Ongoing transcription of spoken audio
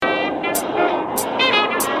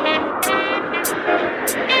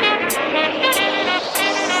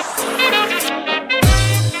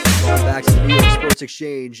Sports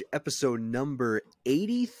Exchange, episode number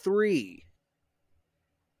 83.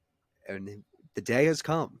 And the day has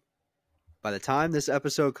come. By the time this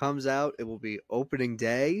episode comes out, it will be opening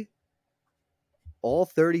day. All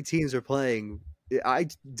 30 teams are playing. I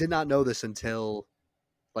did not know this until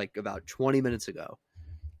like about 20 minutes ago.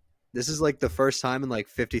 This is like the first time in like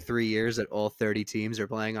 53 years that all 30 teams are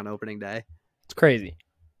playing on opening day. It's crazy.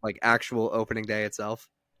 Like actual opening day itself.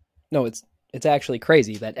 No, it's actually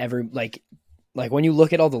crazy that like when you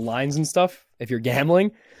look at all the lines and stuff, if you're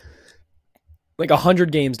gambling, like 100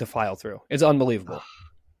 games to file through. It's unbelievable.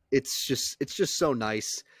 It's just so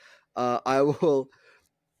nice. I will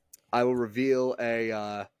reveal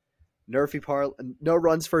a no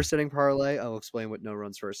runs first inning parlay. I'll explain what no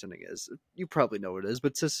runs first inning is. You probably know what it is,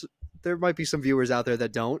 but there might be some viewers out there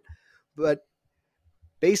that don't. But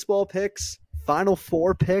baseball picks, Final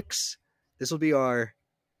Four picks. This will be our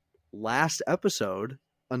last episode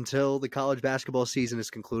until the college basketball season is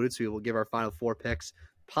concluded. So we will give our Final Four picks,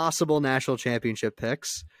 possible national championship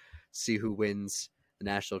picks, see who wins the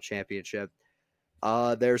national championship.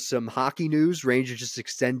 There's some hockey news. Rangers just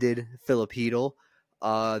extended Filip.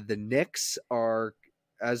 The Knicks are,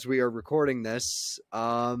 as we are recording this,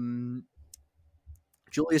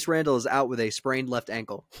 Julius Randle is out with a sprained left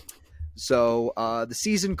ankle. So the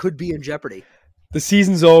season could be in jeopardy. The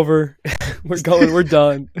season's over. We're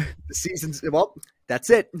done. The season's, well, that's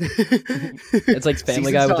it. It's like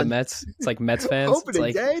Family Guy with the Mets. It's like Mets fans. Opening it's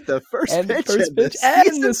like, day, the first and pitch,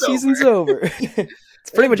 and the season's over. It's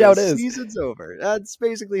pretty much how it is. The season's over. That's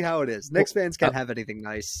basically how it is. Knicks fans can't have anything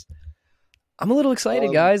nice. I'm a little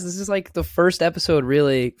excited, guys. This is like the first episode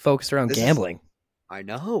really focused around gambling. I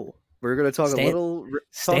know. We're going to talk a little.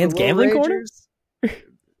 Stan's Gambling Corner?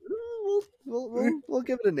 We'll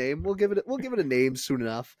give it a name. We'll give it a name soon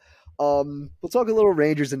enough. We'll talk a little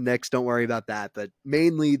Rangers and Knicks. Don't worry about that. But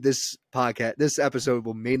mainly this episode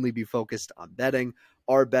will mainly be focused on betting,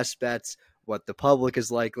 our best bets, what the public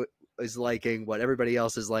is liking, what everybody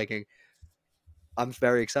else is liking. I'm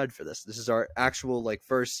very excited for this. This is our actual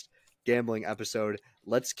first gambling episode.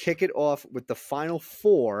 Let's kick it off with the Final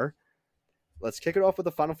Four.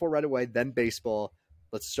 Right away, then baseball.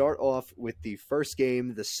 Let's start off with the first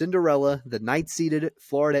game, the Cinderella, the ninth-seeded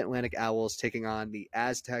Florida Atlantic Owls taking on the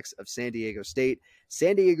Aztecs of San Diego State.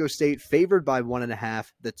 San Diego State favored by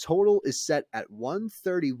 1.5. The total is set at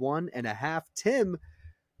 131.5. Tim,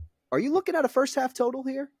 are you looking at a first-half total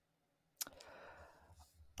here?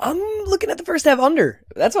 I'm looking at the first half under.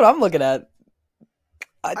 That's what I'm looking at.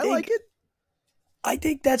 I like it. I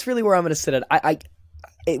think that's really where I'm going to sit at.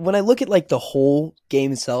 When I look at the whole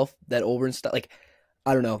game itself, that over and stuff,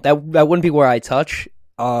 I don't know. That wouldn't be where I touch.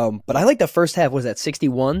 But I like the first half. Was that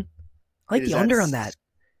 61? I like the under on that.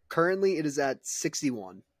 Currently, it is at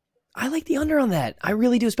 61. I like the under on that. I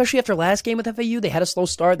really do, especially after last game with FAU. They had a slow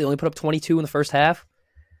start. They only put up 22 in the first half.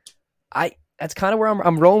 That's kind of where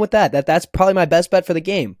I'm rolling with that. That's probably my best bet for the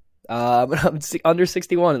game. I'm under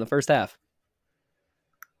 61 in the first half.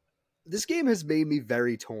 This game has made me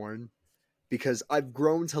very torn because I've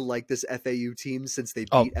grown to like this FAU team since they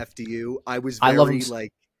beat FDU. I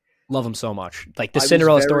love them so much. Like the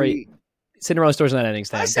Cinderella story. Cinderella story's not ending.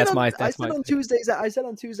 I said on Tuesday's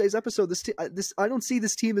episode, I don't see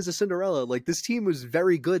this team as a Cinderella. This team was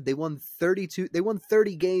very good. They won 30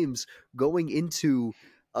 games going into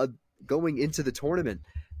the tournament.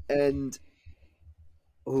 And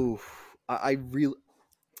I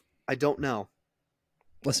don't know.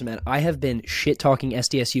 Listen, man, I have been shit talking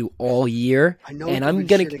SDSU all year, I know, and I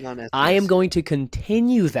am going to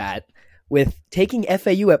continue that with taking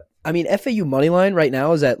FAU FAU money line right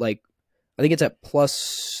now is at I think it's at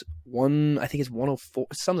 +1. I think it's 104,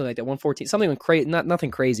 something like that, 114, something crazy,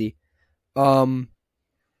 nothing crazy. I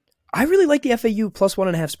really like the FAU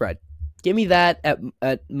 +1.5 spread. Give me that at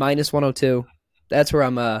 -102. That's where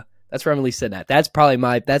I'm at least sitting at. That's gonna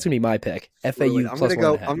be my pick. FAU really,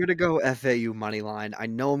 +1.5. I'm gonna go FAU money line. I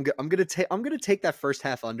know I'm gonna take that first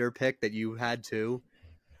half under pick that you had too,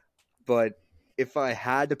 but if I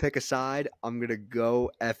had to pick a side, I'm gonna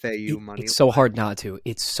go FAU money. It's so hard not to.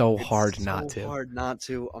 It's so hard not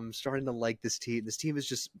to. I'm starting to like this team. This team is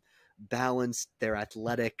just balanced. They're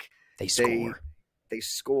athletic. They score. They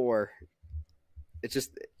score. It's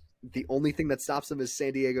just. The only thing that stops them is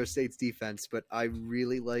San Diego State's defense, but I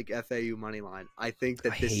really like FAU money line. I think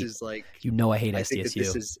that I hate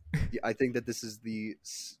SDSU. I think that this is the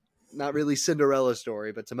not really Cinderella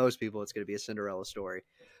story, but to most people, it's going to be a Cinderella story.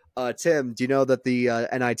 Tim, do you know that the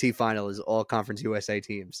NIT final is all Conference USA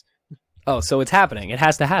teams? Oh, so it's happening. It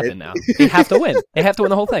has to happen now. They have to win. They have to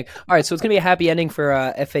win the whole thing. All right, so it's going to be a happy ending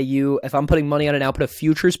for FAU. If I'm putting money on it now, put a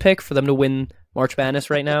futures pick for them to win March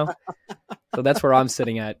Madness right now. So that's where I'm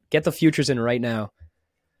sitting at. Get the futures in right now.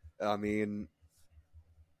 I mean,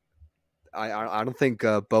 I don't think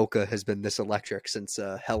Boca has been this electric since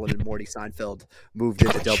Helen and Morty Seinfeld moved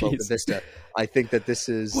into Del Boca Vista. I think that this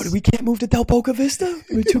is... What, we can't move to Del Boca Vista?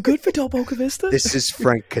 We're too good for Del Boca Vista? This is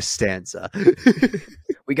Frank Costanza.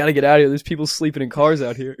 We got to get out of here. There's people sleeping in cars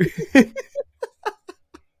out here.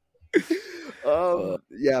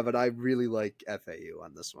 Yeah, but I really like FAU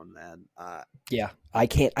on this one, man. Yeah, I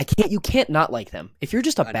can't. You can't not like them. If you're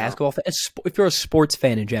just a basketball fan, if you're a sports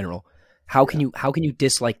fan in general, how can you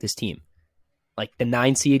dislike this team? Like the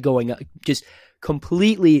 9 seed going up, just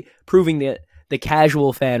completely proving the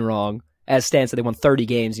casual fan wrong. As Stan said, they won 30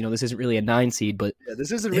 games. You know, this isn't really a 9 seed, but yeah,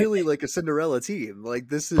 this isn't really like a Cinderella team. Like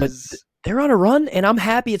this is. They're on a run, and I'm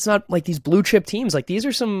happy it's not like these blue chip teams. Like these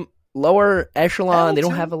are some lower echelon. They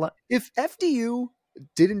don't have a lot. If FDU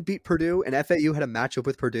didn't beat Purdue and FAU had a matchup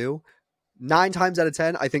with Purdue, 9 times out of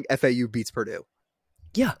 10, I think FAU beats Purdue.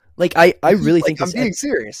 Yeah, like I really think I'm being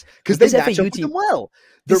serious because they match up with them well.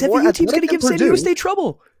 This FAU team's going to give San Diego State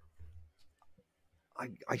trouble.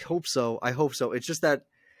 I hope so. I hope so. It's just that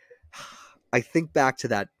I think back to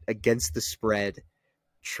that against the spread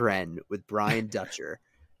trend with Brian Dutcher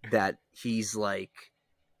that he's like,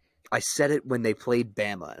 I said it when they played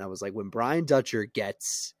Bama, and I was like, when Brian Dutcher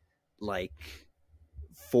gets like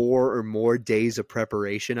 4 or more days of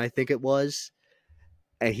preparation, I think it was,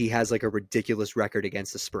 and he has like a ridiculous record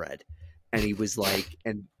against the spread, and he was like,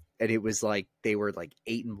 and it was like they were like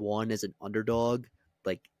 8-1 as an underdog,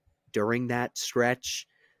 like during that stretch,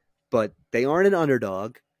 but they aren't an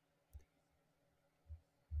underdog.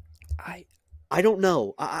 I don't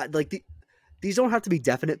know. These don't have to be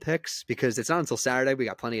definite picks because it's not until Saturday. We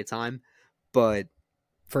got plenty of time, but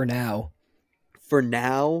for now,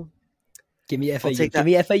 give me FAU. Give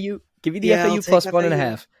me FAU. Give me the FAU plus FAU.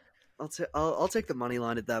 1.5. I'll take the money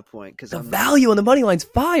line at that point because the value on the money line's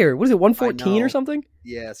fire. What is it, 114 or something?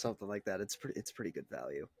 Yeah, something like that. It's pretty good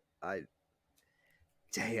value.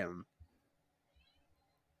 Damn.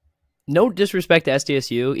 No disrespect to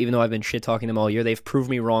SDSU, even though I've been shit talking them all year. They've proved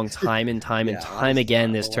me wrong time and time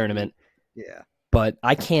again this tournament. Yeah, but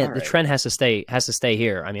I can't. Right. The trend has to stay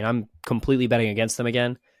here. I mean, I'm completely betting against them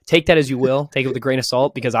again. Take that as you will. Take it with a grain of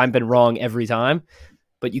salt because I've been wrong every time.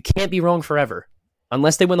 But you can't be wrong forever.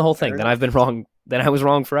 Unless they win the whole thing, then I've been wrong. Then I was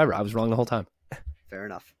wrong forever. I was wrong the whole time. Fair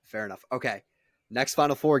enough. Okay. Next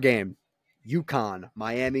Final Four game.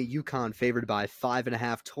 Miami. UConn favored by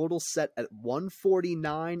 5.5. Total set at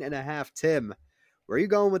 149.5. Tim, where are you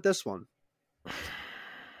going with this one?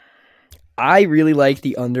 I really like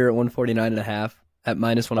the under at 149.5 at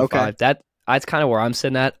minus 105. Okay. That's kind of where I'm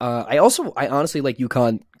sitting at. I honestly like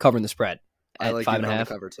UConn covering the spread at 5.5.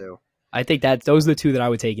 Cover too. I think those are the two that I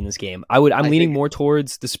would take in this game. I'm leaning more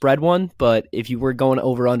towards the spread one, but if you were going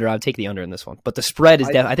over under, I would take the under in this one. But the spread is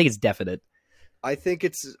I think it's definite. I think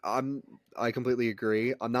I completely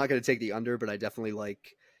agree. I'm not going to take the under, but I definitely like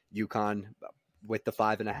UConn with the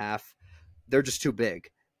 5.5. They're just too big.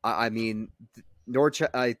 I mean, Norchad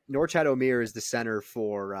Omier is the center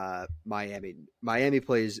for Miami. Miami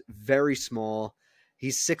plays very small.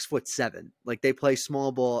 He's 6'7". Like they play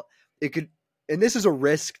small ball. And this is a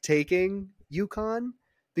risk taking UConn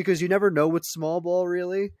because you never know with small ball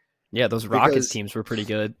really. Yeah, those Rockets teams were pretty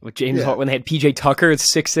good with James Harden when they had PJ Tucker at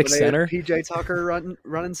 6'6" center. PJ Tucker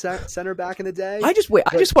running center back in the day. I just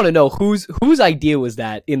want to know whose idea was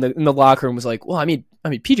that in the locker room was like, well, I mean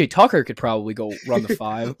PJ Tucker could probably go run the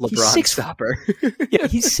 5. LeBron stopper. Yeah,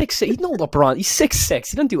 he's 6'6". He's no LeBron. He's 6'6".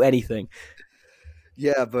 He doesn't do anything.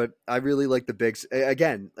 Yeah, but I really like the bigs.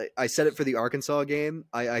 Again, I said it for the Arkansas game.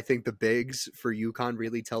 I think the bigs for UConn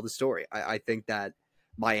really tell the story. I think that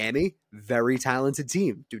Miami, very talented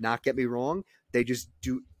team. Do not get me wrong. They just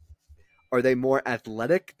do. Are they more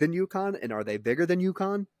athletic than UConn? And are they bigger than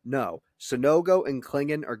UConn? No. Sonogo and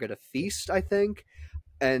Klingon are going to feast, I think.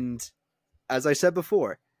 And as I said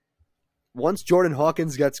before, once Jordan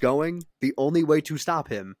Hawkins gets going, the only way to stop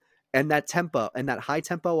him and that tempo and that high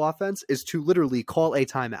tempo offense is to literally call a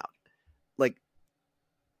timeout. Like,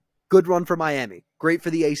 good run for Miami. Great for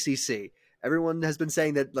the ACC. Everyone has been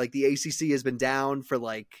saying that like the ACC has been down for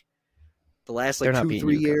like the last like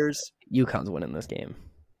 2-3 years. UConn's winning this game.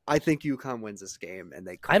 I think UConn wins this game, and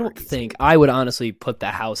I don't think I would honestly put the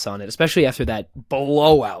house on it, especially after that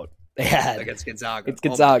blowout they had against Gonzaga. It's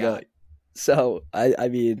Gonzaga. So I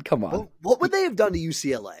mean, come on. Well, what would they have done to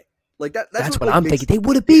UCLA? Like that's what I'm thinking. They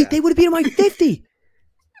would have beat. They would have beat them by 50.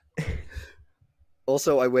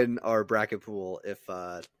 Also, I win our bracket pool if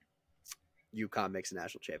UConn makes a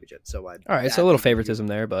national championship. So All right, so a little favoritism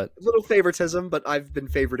there, but a little favoritism, but I've been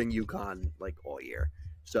favoriting UConn like all year.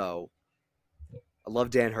 So I love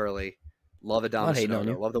Dan Hurley, love Adama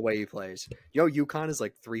Sanogo, love the way he plays. You know, UConn is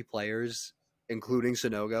like 3 players, including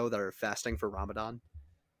Sanogo, that are fasting for Ramadan.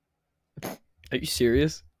 Are you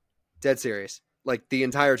serious? Dead serious. Like the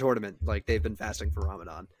entire tournament, like they've been fasting for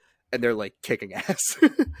Ramadan, and they're like kicking ass.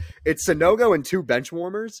 It's Sanogo and 2 bench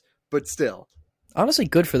warmers, but still. Honestly,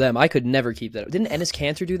 good for them. I could never keep that. Didn't Enes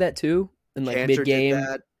Kanter do that too? In like mid game,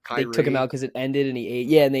 they took him out because it ended, and he ate.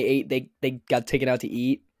 Yeah, and they got taken out to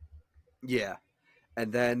eat. Yeah,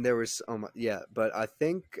 and then there was but I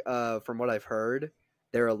think from what I've heard,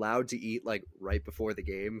 they're allowed to eat like right before the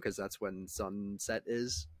game because that's when sunset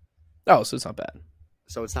is. Oh, so it's not bad.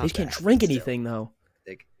 So it's not. They can't drink anything though.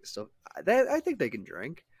 I think they can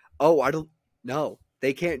drink. Oh, I don't. No,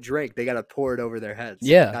 they can't drink. They got to pour it over their heads.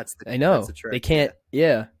 Yeah, I know. That's the trick. They can't.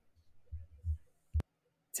 Yeah.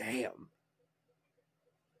 Damn.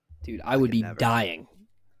 Dude, I would be dying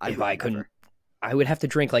if I couldn't. I would have to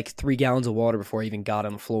drink like 3 gallons of water before I even got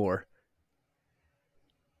on the floor.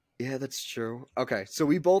 Yeah, that's true. Okay, so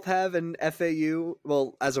we both have an FAU.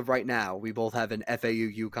 Well, as of right now, we both have an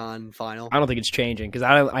FAU UConn final. I don't think it's changing because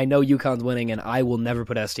I know UConn's winning, and I will never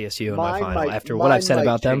put SDSU in my final after what I've said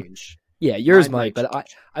about them. Yeah, yours might, but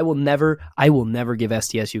I will never give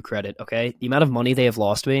SDSU credit. Okay, the amount of money they have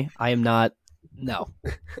lost me, I am not. No.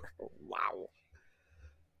 Wow.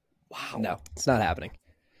 No, it's not happening.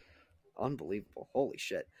 Unbelievable! Holy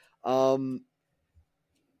shit.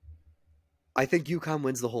 I think UConn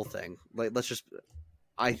wins the whole thing. Like, let's just.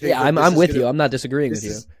 I think. Yeah, I'm with you. I'm not disagreeing with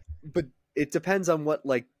you. But it depends on what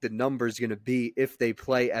like the number's going to be if they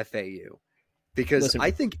play FAU, because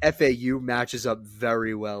I think FAU matches up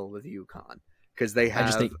very well with UConn because they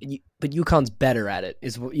have. But UConn's better at it.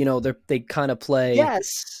 They kind of play.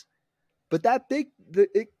 Yes, but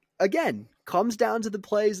it again comes down to the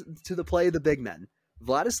play of the big men.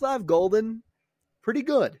 Vladislav Golden, pretty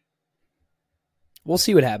good. We'll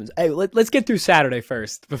see what happens. Hey, let's get through Saturday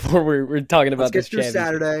first before we're talking about this championship. Let's get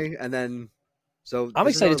through Saturday, and then I'm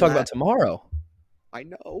excited to talk about tomorrow. I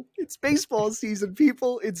know. It's baseball season,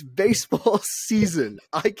 people. It's baseball season.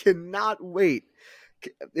 I cannot wait.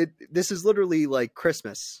 This is literally like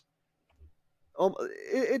Christmas.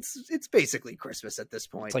 It's basically Christmas at this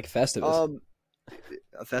point. It's like Festivus.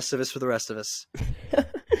 A Festivus for the rest of us.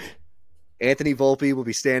 Anthony Volpe will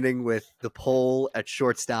be standing with the pole at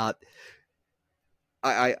shortstop.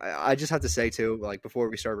 I just have to say too, like before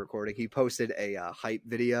we started recording, he posted a hype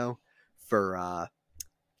video for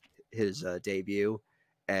his debut,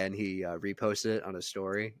 and he reposted it on his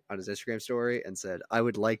Instagram story, and said, "I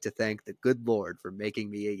would like to thank the good Lord for making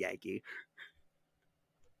me a Yankee."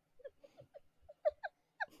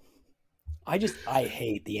 I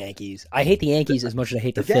hate the Yankees. I hate the Yankees as much as I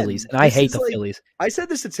hate the Phillies, and I hate the Phillies. I said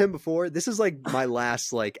this to Tim before. This is like my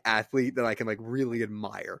last like athlete that I can like really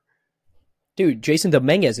admire. Dude, Jason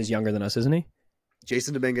Dominguez is younger than us, isn't he?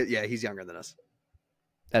 Jason Dominguez, yeah, he's younger than us.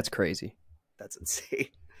 That's crazy. That's insane.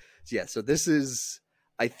 Yeah, so this is,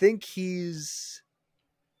 I think if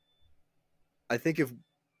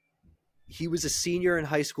he was a senior in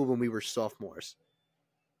high school when we were sophomores.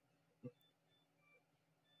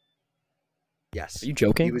 Yes. Are you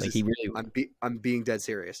joking? I'm being dead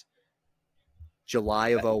serious. July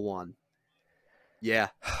of 2001. Yeah.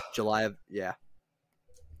 Yeah.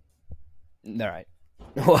 All right.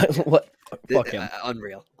 What? Fuck him.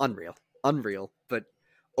 Unreal. But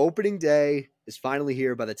opening day is finally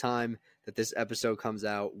here by the time that this episode comes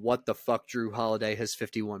out. What the fuck? Drew Holiday has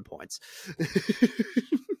 51 points.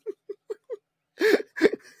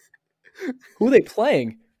 Who are they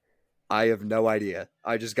playing? I have no idea.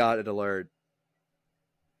 I just got an alert.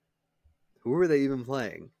 Who are they even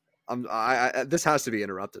playing? This has to be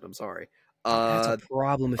interrupted. I'm sorry. That's a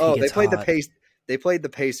problem. They played the Pace. They played the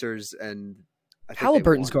Pacers, and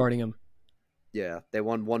Halliburton's guarding him. Yeah, they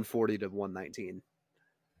won 140 to 119.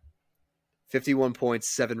 51 points,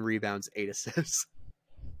 7 rebounds, 8 assists.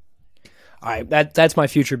 All right, that's my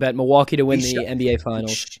future bet. Milwaukee to win the NBA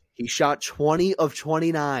Finals. He shot 20 of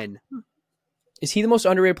 29. Is he the most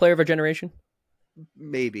underrated player of our generation?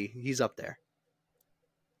 Maybe. He's up there.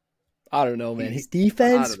 I don't know, man. His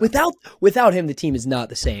defense, without him, the team is not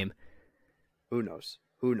the same. Who knows?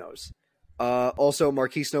 Also,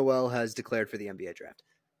 Marquise Noel has declared for the NBA draft.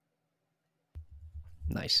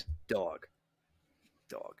 Nice. Dog.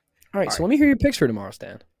 All right, so let me hear your picks for tomorrow,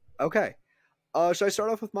 Stan. Okay. Should I start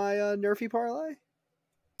off with my Nerfy parlay?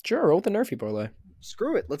 Sure, roll with the Nerfy parlay.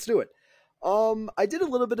 Screw it. Let's do it. I did a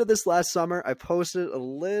little bit of this last summer. I posted a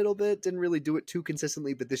little bit. Didn't really do it too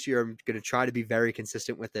consistently, but this year I'm going to try to be very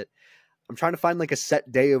consistent with it. I'm trying to find like a set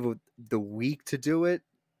day of the week to do it.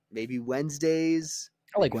 Maybe Wednesdays.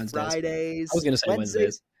 I like maybe Wednesdays. Fridays. I was gonna say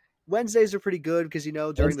Wednesdays. Wednesdays are pretty good because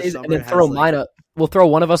during the Wednesdays, summer and then it throw has mine up. We'll throw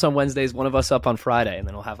one of us on Wednesdays, one of us up on Friday, and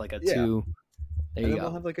then we'll have like a Yeah. 2. There and you then go.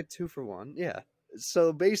 we'll have like a 2-for-1. Yeah.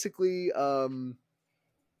 So basically,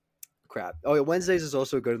 crap. Oh, yeah, Wednesdays is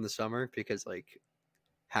also good in the summer because like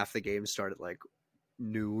half the games start at like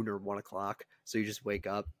noon or 1 o'clock. So you just wake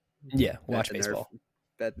up, Yeah, watch baseball.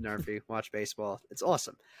 Bet Nerfy, watch baseball. It's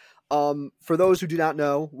awesome. For those who do not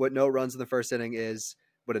know what no runs in the first inning is,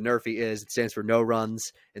 what a Nerfy is, it stands for no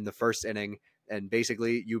runs in the first inning. And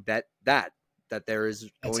basically you bet that there is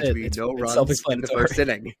going to be no runs in the first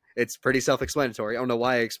inning. It's pretty self-explanatory. I don't know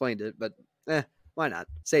why I explained it, but why not?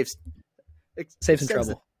 Saves some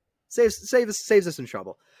trouble. Saves us some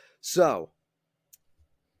trouble. So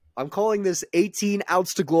I'm calling this 18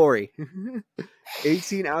 outs to glory.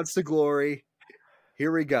 18 outs to glory.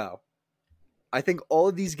 Here we go. I think all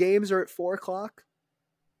of these games are at 4:00.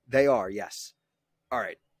 They are, yes. All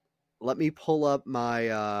right. Let me pull up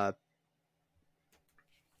my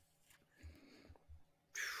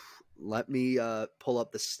pull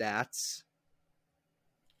up the stats.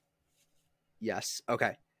 Yes.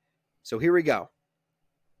 Okay. So here we go.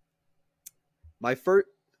 My first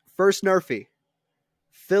Nerfy.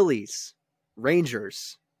 Phillies,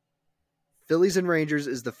 Rangers. Phillies and Rangers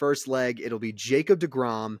is the first leg. It'll be Jacob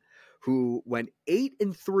deGrom, who went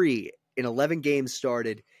 8-3 in 11 games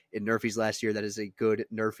started in Nerfies last year. That is a good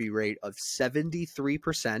Nerfy rate of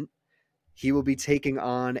 73%. He will be taking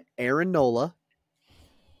on Aaron Nola,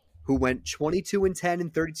 who went 22-10 in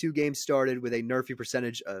 32 games started with a Nerfy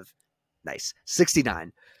percentage of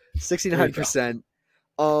 69%.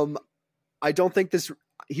 I don't think this.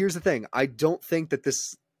 Here's the thing. I don't think that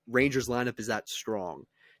this Rangers lineup is that strong.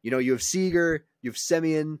 You have Seager, you have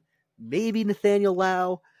Semien, maybe Nathaniel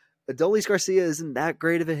Lau. Adolis Garcia isn't that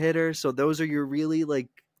great of a hitter, so those are your really like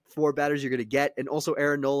 4 batters you're going to get. And also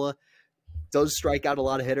Aaron Nola does strike out a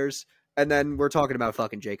lot of hitters. And then we're talking about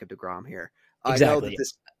fucking Jacob deGrom here. Exactly. I know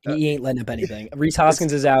that he ain't letting up anything. Rhys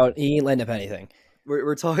Hoskins is out. He ain't letting up anything.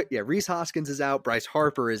 We're talking. Yeah, Rhys Hoskins is out. Bryce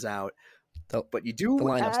Harper is out. But you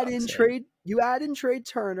do add in trade. You add in Trey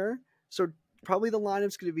Turner, so probably the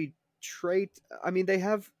lineup's going to be Trey. I mean, they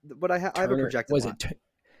have what I have. I have a projected.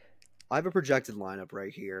 I have a projected lineup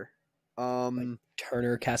right here.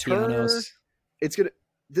 Turner, Castellanos.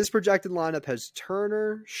 This projected lineup has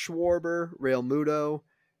Turner, Schwarber, Real Muto,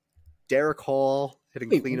 Derek Hall hitting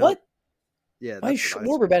cleanup. What? Yeah. Why is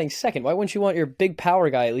Schwarber batting second? Why wouldn't you want your big power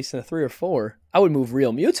guy at least in the 3 or 4? I would move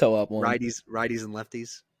Real Muto up one. Righties and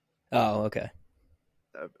lefties. Oh, okay.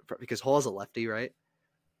 Because Hall's a lefty, right?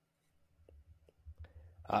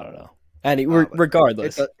 I don't know.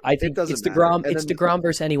 Regardless, I think it's DeGrom. It's DeGrom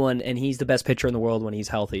versus anyone, and he's the best pitcher in the world when he's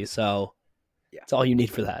healthy. So, that's all you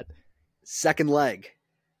need for that. Second leg,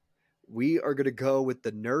 we are going to go with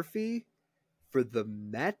the Nerfy for the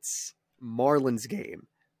Mets Marlins game.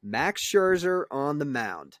 Max Scherzer on the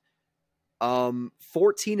mound.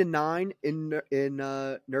 14-9 in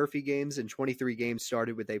Nerfy games and 23 games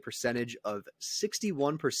started with a percentage of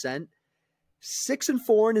 61%.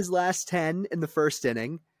 6-4 in his last 10 in the first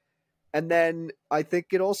inning. And then I think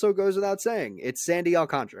it also goes without saying, it's Sandy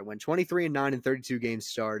Alcantara. Went 23-9 in 32 games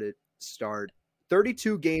started.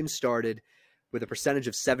 32 games started with a percentage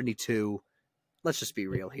of 72. Let's just be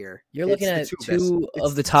real here. You're looking at two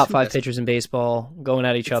of the top 5 pitchers in baseball going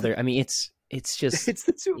at each other. I mean, it's just it's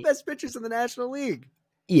the 2 best pitchers in the National League.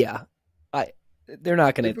 Yeah, they're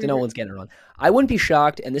not gonna. No one's getting it wrong. I wouldn't be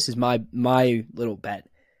shocked, and this is my little bet.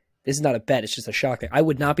 This is not a bet; it's just a shock. I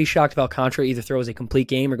would not be shocked if Alcantara either throws a complete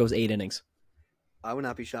game or goes 8 innings. I would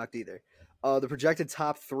not be shocked either. The projected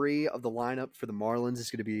top 3 of the lineup for the Marlins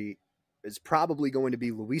is probably going to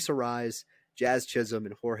be Luis Arraez, Jazz Chisholm,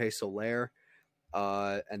 and Jorge Soler.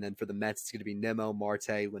 And then for the Mets, it's going to be Nimmo,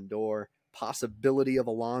 Marte, Lindor. Possibility of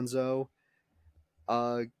Alonso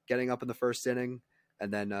getting up in the first inning.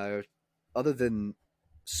 And then other than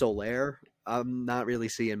Soler, I'm not really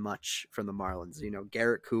seeing much from the Marlins.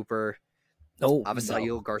 Garrett Cooper,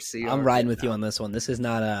 Avisail Garcia. I'm riding with you on this one. This is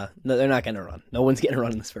not no, they're not going to run. No one's getting a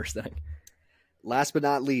run in this first inning. Last but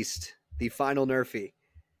not least, the final Nerfy.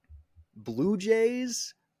 Blue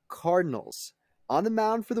Jays, Cardinals. On the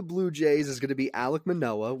mound for the Blue Jays is going to be Alek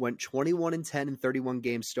Manoah. Went 21-10 in 31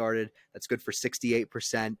 games started. That's good for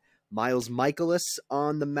 68%. Miles Michaelis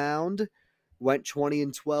on the mound. Went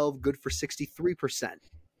 20-12. Good for 63%.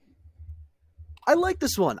 I like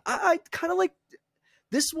this one. I kind of like...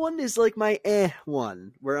 This one is like my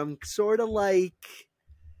one, where I'm sort of like...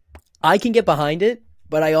 I can get behind it,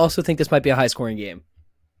 but I also think this might be a high-scoring game.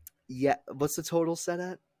 Yeah. What's the total set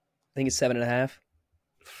at? I think it's 7.5.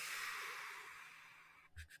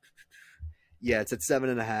 Yeah, it's at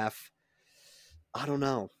 7.5. I don't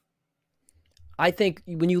know. I think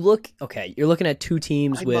when you look, okay, you're looking at two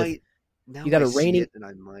teams with now you got I a see reigning it and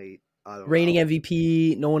I don't reigning know.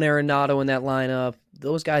 MVP, Nolan Arenado in that lineup.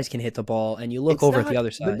 Those guys can hit the ball, and you look It's over at the not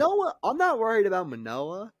other side. Manoah. I'm not worried about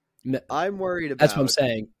Manoah. I'm worried That's what I'm about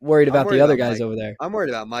saying. Worried about the other guys Mike. over there. I'm worried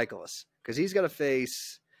about Michaelis because he's got to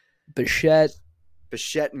face Bichette,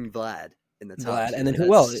 and Vlad in the top Vlad, two. and then who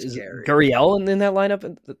That's else? Is scary. Gurriel in that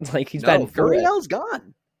lineup? Like he's No, batting 4. Gurriel's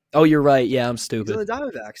gone. Oh, you're right. Yeah, I'm He's stupid. on the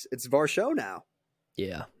Diamondbacks. It's Varsho now.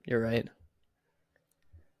 Yeah, you're right.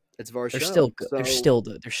 It's Varsho. They're still good. So, they're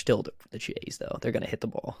still the Jays though. They're gonna hit the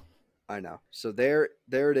ball. I know. So there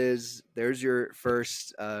it is. There's your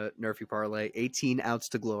first Nerfy parlay. 18 outs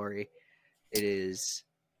to glory. It is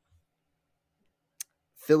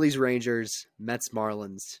Phillies, Rangers, Mets,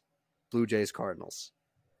 Marlins, Blue Jays, Cardinals.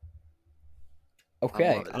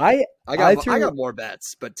 Okay, I threw, got more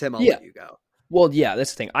bets, but Tim, I'll Yeah. let you go. Well, yeah,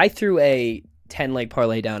 that's the thing. I threw a 10-leg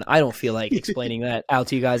parlay down. I don't feel like explaining that out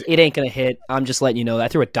to you guys. It ain't gonna hit. I'm just letting you know that I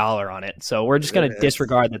threw $1 on it, so we're just gonna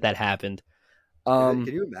disregard that happened. Can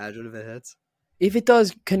you imagine if it hits? If it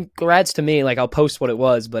does, congrats to me. Like I'll post what it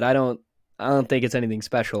was, but I don't think it's anything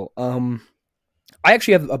special. I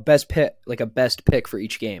actually have a best pick for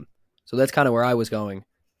each game, so that's kind of where I was going.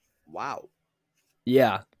 Wow.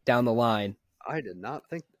 Yeah, down the line. I did not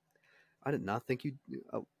think you.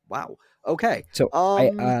 Oh, wow. Okay. So I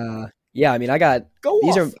mean, I got go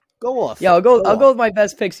these off. Go off. Yeah, I'll go with my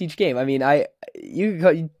best picks each game. I mean,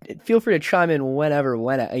 you feel free to chime in whenever, All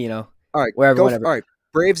right, whenever. All right,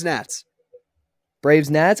 Braves Nats.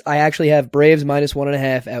 Braves Nats. I actually have Braves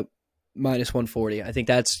 -1.5 at -140. I think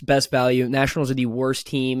that's best value. Nationals are the worst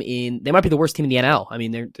team they might be the worst team in the NL. I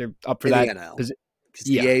mean, they're up for in that. The NL. Because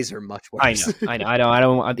the A's are much worse. I know. I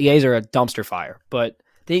don't. The A's are a dumpster fire, but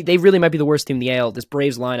they really might be the worst team in the AL. This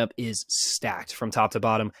Braves lineup is stacked from top to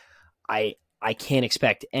bottom. I can't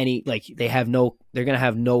expect any they're going to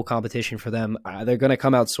have no competition for them. They're going to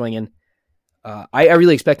come out swinging. I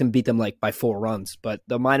really expect them to beat them by 4 runs, but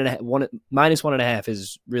the -1.5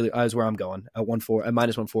 is where I'm going at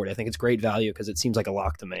 -140. I think it's great value because it seems like a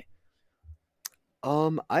lock to me.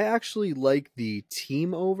 I actually like the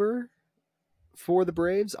team over for the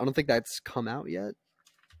Braves. I don't think that's come out yet.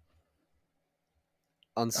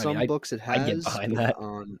 On some books, it has. I get behind that.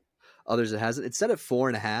 On others, it hasn't. It's set at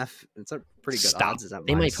 4.5. It's a pretty good odds.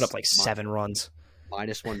 They might put up 7 runs.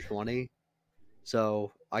 -120.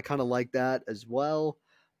 So I kind of like that as well.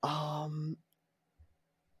 The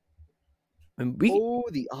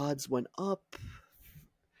odds went up.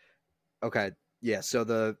 Okay, yeah.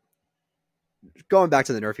 So going back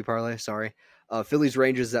to the Nerfy parlay. Sorry, Phillies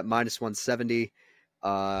Rangers at -170.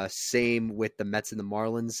 Same with the Mets and the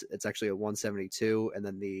Marlins. It's actually at 172, and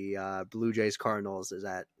then the Blue Jays Cardinals is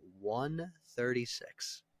at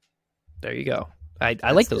 136. There you go. I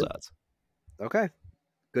like those odds. Okay.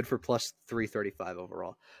 Good for +335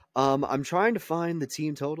 overall. I'm trying to find the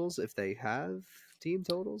team totals if they have team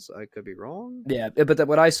totals. I could be wrong. Yeah, but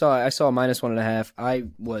what I saw -1.5. I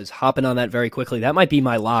was hopping on that very quickly. That might be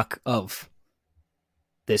my lock of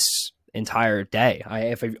this entire day.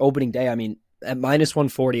 If opening day, I mean, at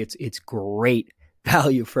 -140, it's great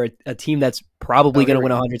value for a team that's probably going to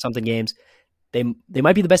win 100-something games. They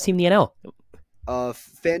might be the best team in the NL.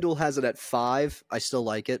 FanDuel has it at 5. I still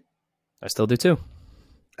like it. I still do too.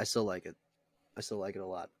 I still like it a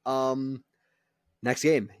lot. Next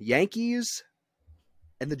game, Yankees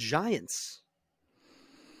and the Giants.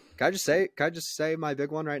 Can I just say my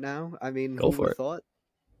big one right now? I mean, Go who for would it. Thought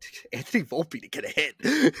Anthony Volpe to get a hit.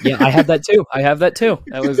 Yeah, I have that too.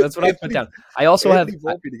 That's what I put down. I also have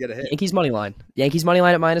Volpe to get a hit. Yankees money line. Yankees money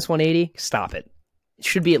line at -180. Stop it. It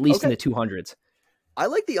should be at least in the 200s. I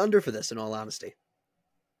like the under for this. In all honesty,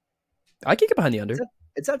 I can get behind the under.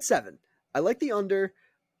 It's at 7. I like the under.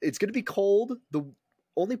 It's going to be cold. The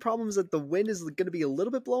only problem is that the wind is going to be a little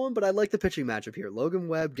bit blowing, but I like the pitching matchup here. Logan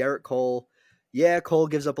Webb, Garrett Cole. Yeah, Cole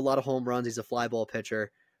gives up a lot of home runs. He's a fly ball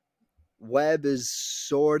pitcher. Webb is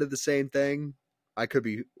sort of the same thing. I could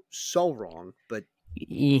be so wrong, but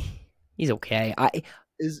he's okay. I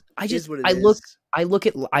look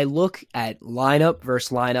at lineup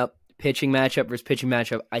versus lineup, pitching matchup versus pitching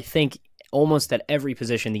matchup. I think almost at every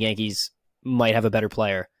position the Yankees might have a better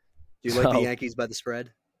player. Do you like the Yankees by the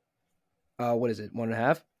spread? What is it?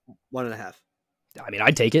 1.5? 1.5. I mean,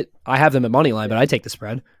 I'd take it. I have them at money line, but I'd take the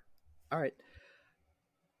spread. All right.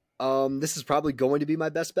 This is probably going to be my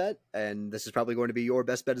best bet, and this is probably going to be your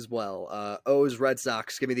best bet as well. O's Red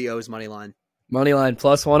Sox. Give me the O's money line. Money line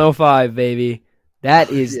 +105, baby. That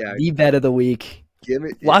is the bet of the week. Give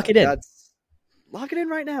it. Lock it in. Lock it in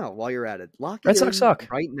right now while you're at it. Lock it Red in Sox suck.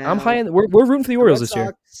 right now. I'm high in. We're rooting for the Orioles this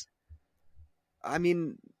year. I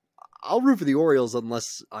mean, I'll root for the Orioles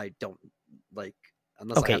unless I don't like.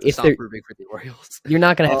 Unless I have to if stop rooting for the Orioles. You're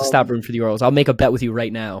not going to have to stop rooting for the Orioles. I'll make a bet with you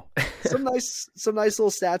right now. some nice little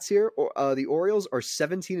stats here. The Orioles are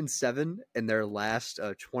 17-7 in their last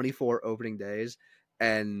 24 opening days,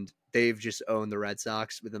 and they've just owned the Red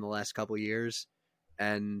Sox within the last couple of years.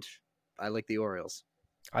 And I like the Orioles.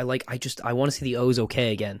 I want to see the O's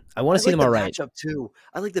okay again. I want to see them all right. Matchup too.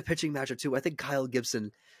 I like the pitching matchup too. I think Kyle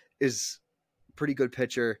Gibson is a pretty good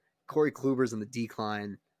pitcher. Corey Kluber's on the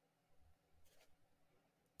decline.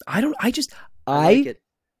 I like it.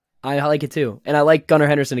 I like it too. And I like Gunnar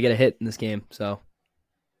Henderson to get a hit in this game. So,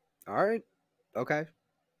 all right. Okay.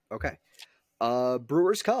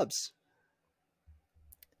 Brewers Cubs.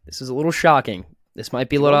 This is a little shocking. This might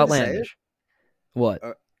be a little outlandish. What?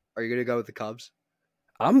 Are you going to go with the Cubs?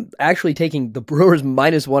 I'm actually taking the Brewers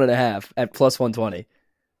 -1.5 at +120.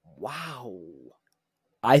 Wow.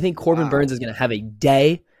 I think Corbin Burns is going to have a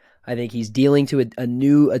day. I think he's dealing to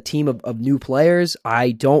a team of new players.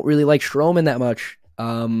 I don't really like Stroman that much.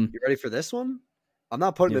 You ready for this one? I'm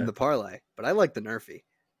not putting it in the parlay, but I like the Nerfy.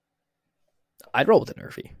 I'd roll with the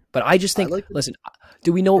Nerfy, but I just think. Listen,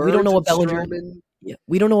 we don't know what Bellinger. Yeah,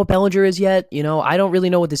 we don't know what Bellinger is yet. I don't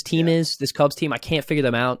really know what this team is. This Cubs team, I can't figure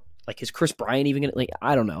them out. Like, is Chris Bryant even gonna?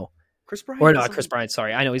 I don't know. Chris Bryant, or not Chris Bryant?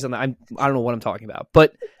 Sorry, I know he's on the. I don't know what I'm talking about,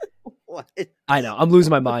 but what? I know I'm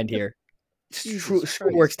losing my mind here.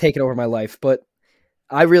 Schoolwork's taking over my life, but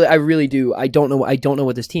I really do. I don't know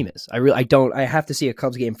what this team is. I don't. I have to see a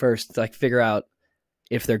Cubs game first to figure out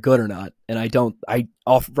if they're good or not. And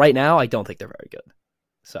right now, I don't think they're very good.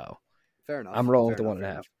 So fair enough. I'm rolling with the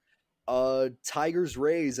 1.5. Tigers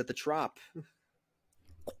Rays at the Trop.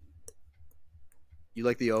 You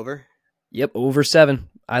like the over? Yep, over 7.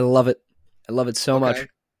 I love it. I love it so much.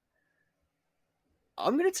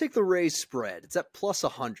 I'm going to take the Rays spread. It's at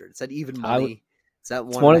 +100. It's at even money. It's at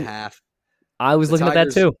 1.5. I was looking at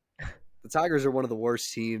that too. The Tigers are one of the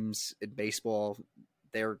worst teams in baseball.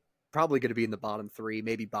 They're probably going to be in the bottom 3,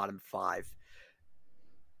 maybe bottom 5.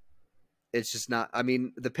 It's just not. I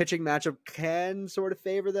mean, the pitching matchup can sort of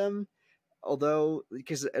favor them, although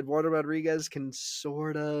because Eduardo Rodriguez can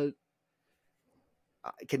sort of.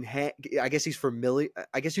 I guess he's familiar.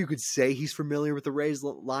 I guess you could say he's familiar with the Rays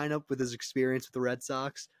lineup with his experience with the Red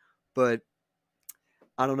Sox, but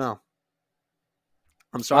I don't know.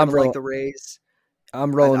 I'm starting to like the Rays.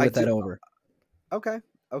 I'm rolling with that over. Okay.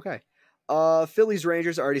 Phillies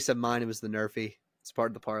Rangers. I already said mine. It was the Nerfy. It's part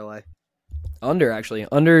of the parlay. Under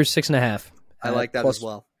 6.5. I like that as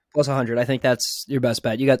well. +100. I think that's your best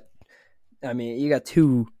bet. You got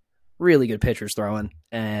 2 really good pitchers throwing,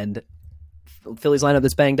 and Phillies lineup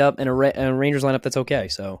that's banged up, and a Rangers lineup that's okay.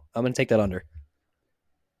 So I'm going to take that under.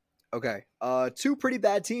 Okay. 2 pretty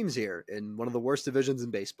bad teams here in one of the worst divisions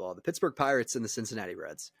in baseball: the Pittsburgh Pirates and the Cincinnati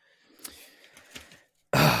Reds.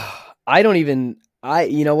 You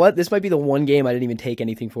know what? This might be the one game I didn't even take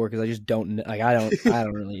anything for because I just don't like. I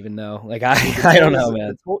don't really even know. Like I don't know,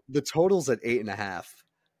 man. The total's at 8.5.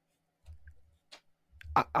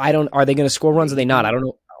 I don't. Are they going to score runs? Or are they not? I don't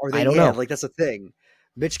know. I don't know. Like that's a thing.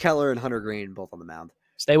 Mitch Keller and Hunter Green both on the mound.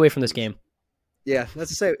 Stay away from this game. Yeah, that's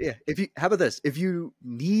to say. Yeah, how about this? If you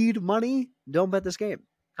need money, don't bet this game.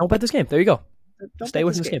 Don't bet this game. There you go. Stay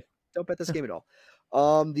away from this game. Don't bet this game at all.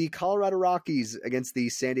 The Colorado Rockies against the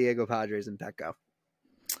San Diego Padres in Petco.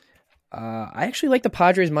 I actually like the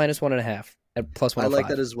Padres -1.5 at +105. I like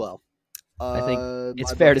that as well. I think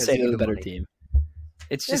it's fair to say they're the better team.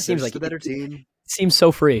 It just seems like the better team. It seems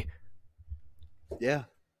so free. Yeah,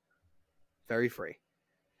 very free.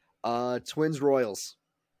 Twins Royals.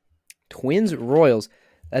 Twins Royals.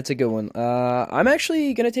 That's a good one. I'm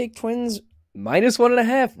actually gonna take Twins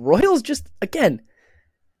 -1.5. Royals just again.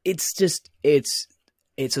 It's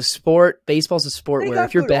a sport. Baseball's a sport where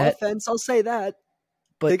if you're bad, offense, I'll say that.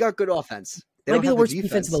 But they got good offense. They might be the worst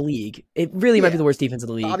defense in the league. It really might be the worst defense in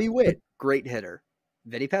the league. Bobby Witt, great hitter.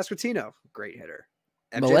 Vinny Pasquantino, great hitter.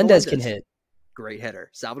 Melendez can hit. Great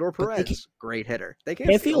hitter. Salvador Perez, great hitter. They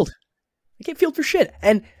can't field. They can't field for shit.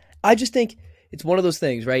 And I just think it's one of those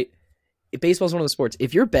things, right? Baseball's one of those sports.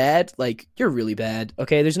 If you're bad, like you're really bad.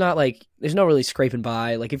 Okay, there's no really scraping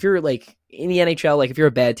by. Like if you're like in the NHL, like if you're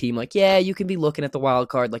a bad team, like yeah, you can be looking at the wild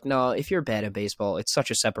card. Like no, if you're bad in baseball, it's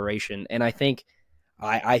such a separation. And I think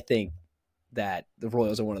that the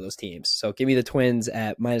Royals are one of those teams. So give me the Twins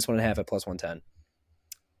at -1.5 at +110.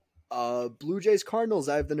 Blue Jays Cardinals.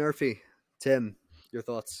 I have the Nerfy. Tim, your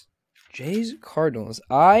thoughts? Jays Cardinals.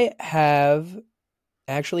 I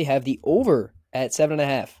actually have the over at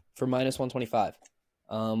 7.5 for -125.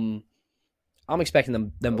 I'm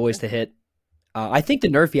expecting them boys to hit. I think the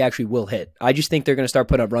Nerfy actually will hit. I just think they're going to start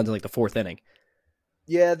putting up runs in like the fourth inning.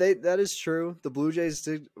 Yeah, that is true. The Blue Jays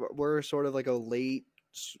were sort of like a late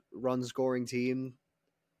run scoring team.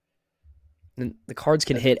 And the Cards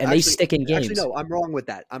can hit, and they stick in games. Actually, no, I'm wrong with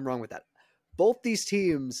that. Both these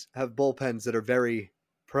teams have bullpens that are very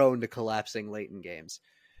prone to collapsing late in games.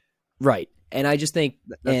 Right. And I just think,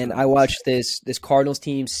 I watched this Cardinals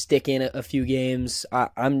team stick in a few games.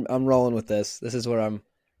 I'm rolling with this. This is where I'm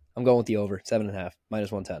going with the over 7.5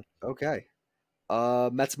 -110. Okay.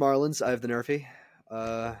 Mets Marlins. I have the Nerfy.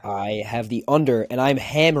 I have the under, and I'm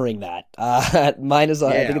hammering that at minus.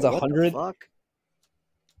 I think it's 100.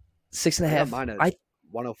 6.5. Mine at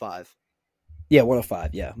 105. Yeah,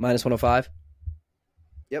 105. Yeah, minus 105.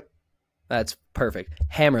 Yep. That's perfect.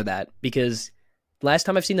 Hammer that, because last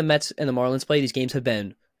time I've seen the Mets and the Marlins play, these games have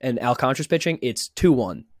been, and Alcantara's pitching, it's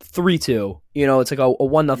 2-1, 3-2. It's like a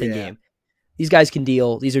 1-0 game. These guys can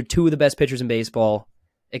deal. These are two of the best pitchers in baseball.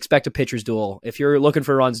 Expect a pitcher's duel. If you're looking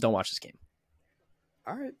for runs, don't watch this game.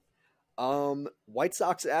 All right. White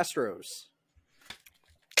Sox Astros.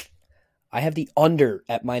 I have the under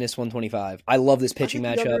at minus 125. I love this pitching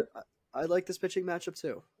matchup. I like this pitching matchup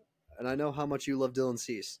too. And I know how much you love Dylan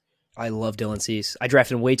Cease. I love Dylan Cease. I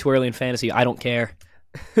drafted him way too early in fantasy. I don't care.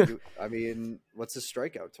 I mean, what's his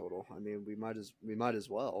strikeout total? I mean, we might as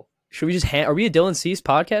well. Should we just are we a Dylan Cease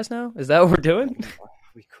podcast now? Is that what we're doing?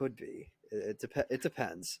 We could be. It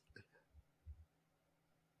depends.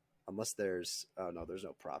 Unless there's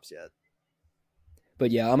no props yet.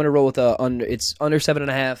 But yeah, I'm gonna roll with under. It's under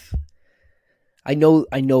 7.5. I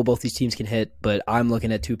know both these teams can hit, but I'm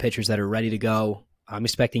looking at two pitchers that are ready to go. I'm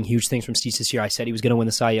expecting huge things from Cease this year. I said he was going to win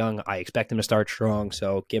the Cy Young. I expect him to start strong,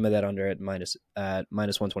 so give me that under at minus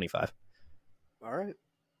 125. All right.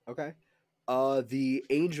 Okay. The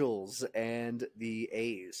Angels and the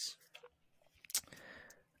A's.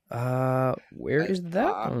 Where is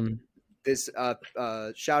that one? This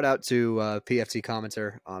shout out to PFT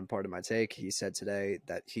commenter on Part of My Take. He said today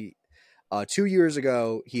that he 2 years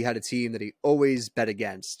ago he had a team that he always bet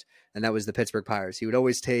against, and that was the Pittsburgh Pirates. He would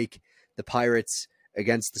always take the Pirates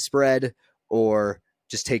against the spread or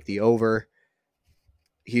just take the over.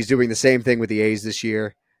 He's doing the same thing with the A's this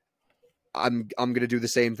year. I'm going to do the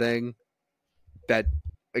same thing. Bet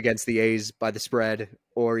against the A's by the spread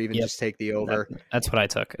or even just take the over. That's what I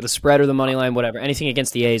took. The spread or the money line, whatever. Anything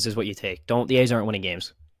against the A's is what you take. The A's aren't winning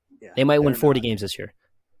games. Yeah, they might win 40 games this year.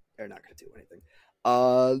 They're not going to do anything.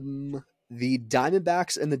 The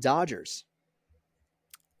Diamondbacks and the Dodgers.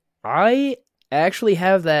 I actually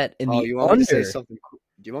have that in the you want under. Me to say something?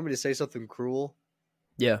 Do you want me to say something cruel?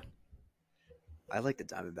 Yeah. I like the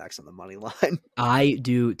Diamondbacks on the money line. I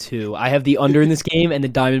do too. I have the under in this game and the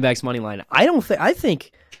Diamondbacks money line. I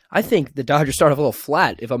think the Dodgers start off a little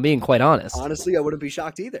flat, if I'm being quite honest. Honestly, I wouldn't be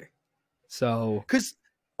shocked either. So, because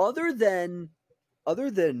other than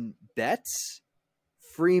Betts,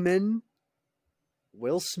 Freeman,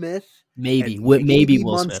 Will Smith, maybe Will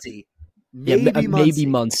Smith. Maybe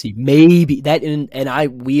Muncy. Maybe that,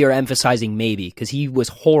 and we are emphasizing maybe because he was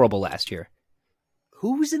horrible last year.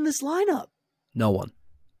 Who was in this lineup? No one.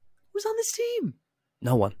 Who's on this team?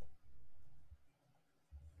 No one.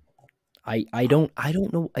 I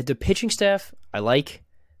don't know the pitching staff I like,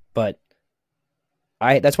 but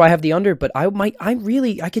that's why I have the under. But I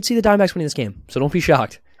could see the Diamondbacks winning this game, so don't be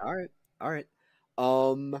shocked. All right.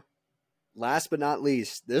 Last but not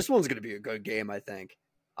least, this one's going to be a good game. I think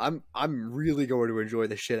I'm really going to enjoy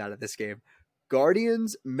the shit out of this game.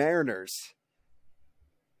 Guardians Mariners.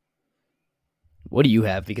 What do you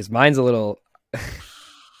have? Because mine's a little.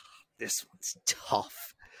 This one's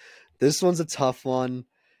tough. This one's a tough one.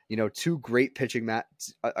 Two great pitching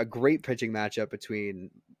a great pitching matchup between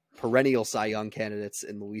perennial Cy Young candidates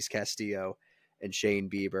in Luis Castillo and Shane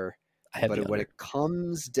Bieber. But when it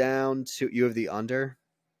comes down to, you have the under?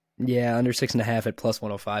 Yeah, under 6.5 at plus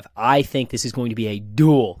 105. I think this is going to be a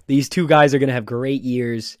duel. These two guys are going to have great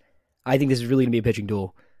years. I think this is really going to be a pitching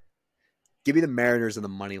duel. Give me the Mariners on the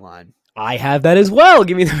money line. I have that as well.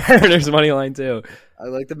 Give me the Mariners money line too. I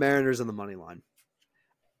like the Mariners on the money line.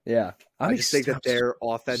 Yeah. I just think that their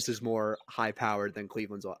offense is more high-powered than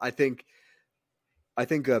Cleveland's. I think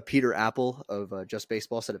Peter Apple of Just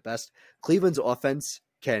Baseball said it best. Cleveland's offense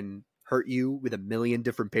can hurt you with a million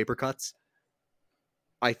different paper cuts.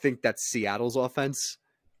 I think that Seattle's offense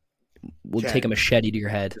will take a machete to your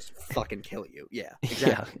head. Just fucking kill you. Yeah,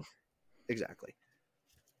 exactly. Exactly.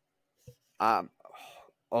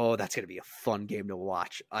 Oh, that's going to be a fun game to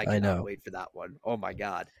watch. I cannot wait for that one. Oh my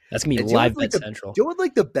God. That's going to be live bet central. Do you know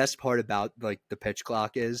what the best part about the pitch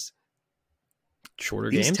clock is? Shorter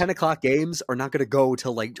These games. 10 o'clock games are not going to go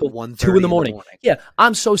till like Till 1:30 2 in the morning. Yeah,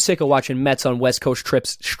 I'm so sick of watching Mets on West Coast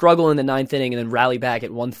trips struggle in the ninth inning and then rally back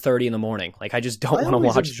at 1:30 in the morning. Like, I just don't want to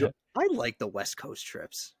watch that. I like the West Coast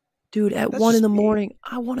trips. Dude, at That's 1 in just the me. morning,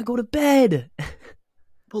 I want to go to bed.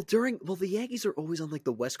 Well, the Yankees are always on like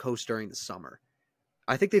the West Coast during the summer.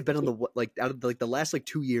 I think they've been on out of like the last like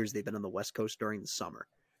 2 years they've been on the West Coast during the summer.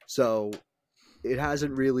 So it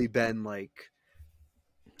hasn't really been like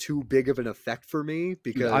too big of an effect for me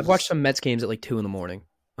because Dude, I've watched some Mets games at like 2 in the morning.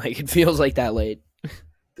 Like, it feels like that late.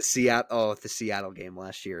 the Seattle game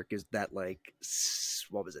last year because that like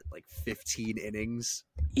what was it, like 15 innings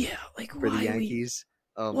Yeah, like, for the Yankees.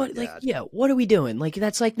 Oh what, my like, God. yeah, what are we doing? Like,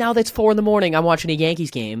 that's like, now that's 4 in the morning. I'm watching a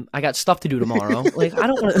Yankees game. I got stuff to do tomorrow. Like, I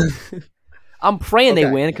don't want to. I'm praying they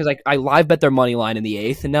Okay. win because I live bet their money line in the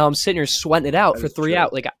 8th, and now I'm sitting here sweating it out That for is 3 true.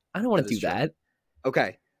 out. Like, I don't want to do is true. that.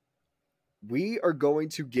 Okay. We are going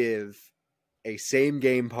to give a same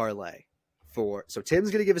game parlay so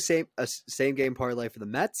Tim's going to give a same game parlay for the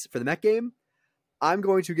Met game. I'm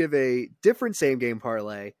going to give a different same game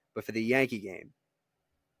parlay, but for the Yankee game.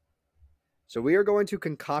 So we are going to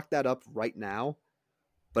concoct that up right now,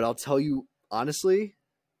 but I'll tell you honestly,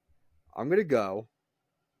 I'm going to go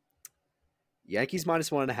Yankees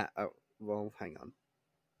 -1.5. Oh, well, hang on.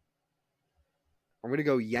 I'm going to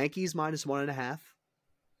go Yankees -1.5.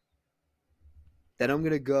 Then I'm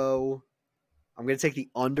going to take the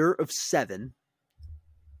under of 7.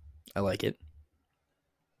 I like it.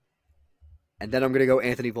 And then I'm going to go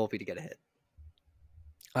Anthony Volpe to get a hit.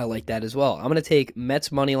 I like that as well. I'm going to take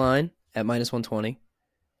Mets money line at -120.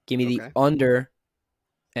 Give me the Okay. under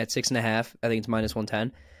at 6.5. I think it's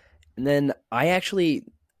 -110. And then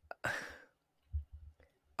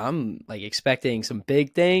I'm like expecting some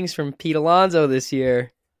big things from Pete Alonso this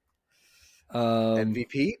year.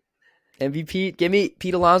 MVP? MVP. Give me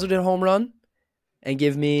Pete Alonso did a home run, and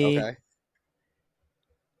give me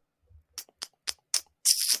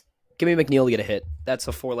McNeil to get a hit. That's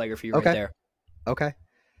a 4-legger for you right there. Okay.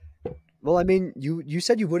 Well, I mean, you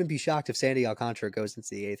said you wouldn't be shocked if Sandy Alcantara goes into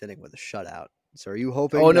the 8th inning with a shutout. So are you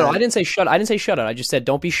hoping? Oh no, I didn't say shut. I didn't say shutout. I just said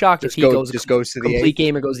don't be shocked if he goes to the complete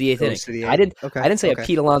game or goes to the 8th inning. I didn't say a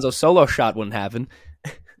Pete Alonso solo shot wouldn't happen.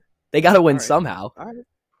 They got to win somehow.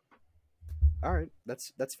 All right.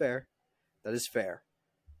 That's fair. That is fair.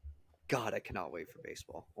 God, I cannot wait for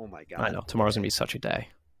baseball. Oh my God. I know tomorrow's gonna be such a day.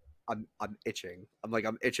 I'm itching.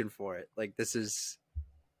 I'm itching for it. Like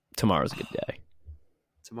Tomorrow's a good day.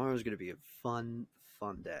 Tomorrow's gonna be a fun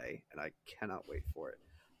day, and I cannot wait for it.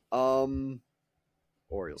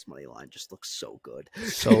 Orioles money line just looks so good.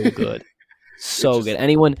 So good. So good.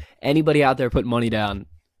 Anybody out there put money down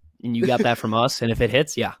and you got that from us, and if it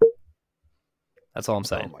hits, yeah. That's all I'm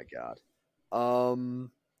saying. Oh my God.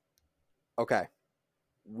 Okay.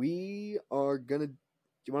 We are gonna do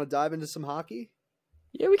you want to dive into some hockey?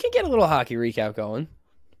 Yeah, we can get a little hockey recap going.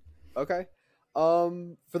 Okay.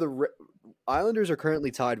 For the Islanders are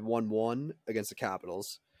currently tied 1-1 against the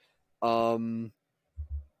Capitals.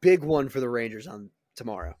 Big one for the Rangers on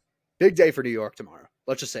tomorrow. Big day for New York tomorrow.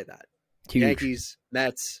 Let's just say that. Huge. Yankees,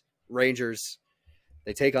 Mets, Rangers,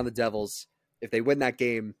 they take on the Devils. If they win that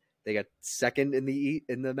game, they get second in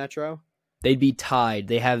the Metro. They'd be tied.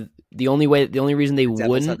 They have the only reason they Devils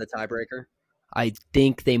wouldn't have the tiebreaker. I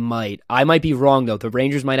think they might. I might be wrong though. The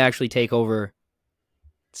Rangers might actually take over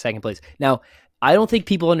second place. Now, I don't think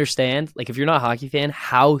people understand, like if you're not a hockey fan,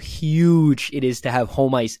 how huge it is to have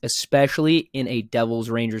home ice, especially in a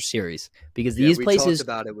Devils-Rangers series. Because these places talked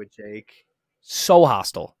about it with Jake. So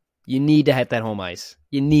hostile. You need to hit that home ice.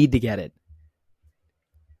 You need to get it.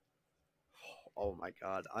 Oh my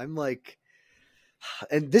God. I'm like,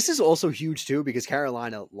 and this is also huge too because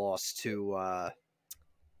Carolina lost to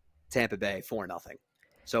Tampa Bay 4-0.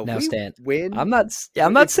 So now, if we Stan, win, I'm not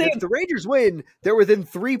saying if the Rangers win, they're within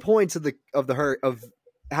 3 points of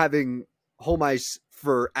having home ice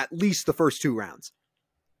for at least the first 2 rounds.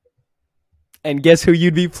 And guess who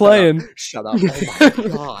you'd be playing? Shut up. Oh my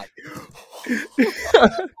God.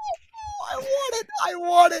 I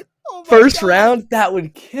want it. Oh my First God. round? That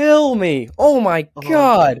would kill me. Oh my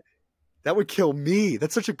God. That would kill me.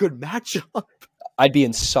 That's such a good matchup. I'd be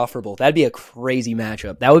insufferable. That'd be a crazy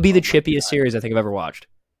matchup. That would be the chippiest series I think I've ever watched.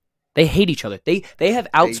 They hate each other. They have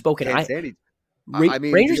outspoken. I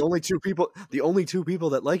mean, Rangers, the only two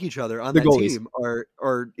people that like each other on the that goalies. team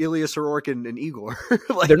are Ilya Sorokin and Igor.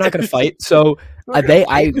 Like, they're not going to fight. So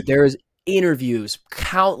there's interviews,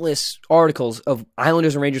 countless articles of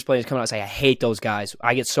Islanders and Rangers players coming out and say, "I hate those guys.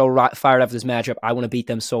 I get so fired up for this matchup. I want to beat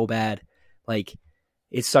them so bad." Like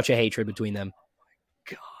it's such a hatred between them.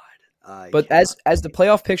 God. But as the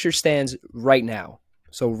playoff picture stands right now,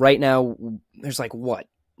 So right now, there's like what?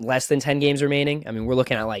 Less than 10 games remaining. I mean, we're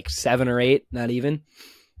looking at like 7 or 8, not even.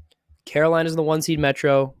 Carolina's the 1 seed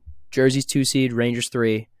Metro. Jersey's 2 seed. Rangers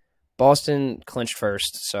 3. Boston clinched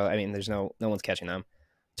first. So, I mean, there's no one's catching them.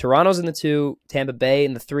 Toronto's in the 2. Tampa Bay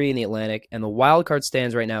in the 3 in the Atlantic. And the wild card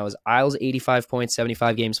stands right now is Isles 85 points,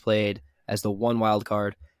 75 games played as the 1 wild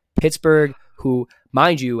card. Pittsburgh, who,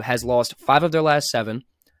 mind you, has lost 5 of their last 7,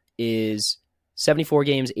 is 74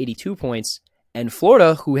 games, 82 points. And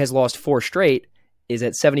Florida, who has lost 4 straight, is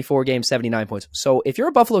at 74 games, 79 points. So if you're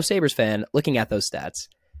a Buffalo Sabres fan looking at those stats,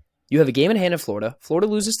 you have a game in hand in Florida. Florida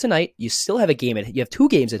loses tonight. You still have a game at you have 2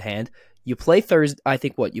 games at hand. You play Thursday. I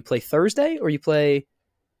think what? You play Thursday or you play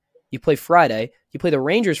Friday. You play the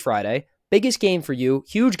Rangers Friday. Biggest game for you.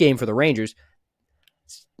 Huge game for the Rangers.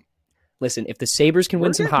 Listen, if the Sabres can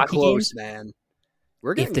win some hockey games, man.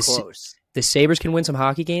 We're getting close. The Sabres can win some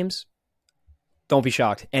hockey games. Don't be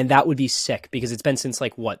shocked. And that would be sick because it's been since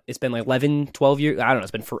like what? It's been like 11, 12 years. I don't know.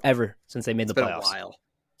 It's been forever since they made the playoffs. It's been a while.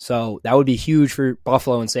 So that would be huge for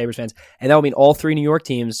Buffalo and Sabres fans. And that would mean all 3 New York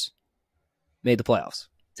teams made the playoffs.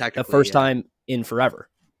 The first time in forever.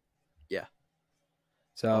 Yeah.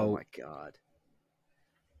 So. Oh my God.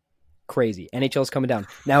 Crazy. NHL's coming down.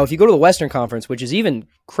 Now, if you go to the Western Conference, which is even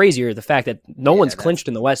crazier, the fact that no one's clinched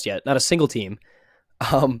in the West yet, not a single team.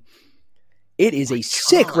 It is a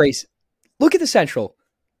sick race. Look at the Central.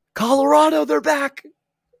 Colorado, they're back.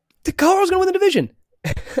 Colorado's going to win the division.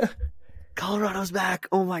 Colorado's back.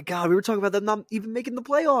 Oh my God. We were talking about them not even making the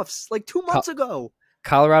playoffs like 2 months ago.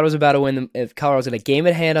 Colorado's about to win. If Colorado's in a game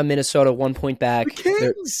at hand on Minnesota, 1 point back. The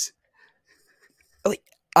Kings.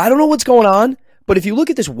 I don't know what's going on, but if you look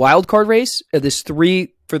at this wild card race, this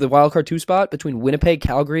 3 for the wild card 2 spot between Winnipeg,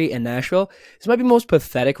 Calgary, and Nashville, this might be the most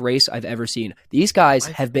pathetic race I've ever seen. These guys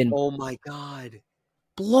have been. Oh my God.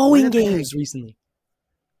 Blowing games recently.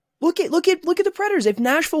 Look at the Predators. If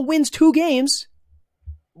Nashville wins 2 games,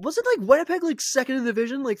 wasn't like Winnipeg like second in the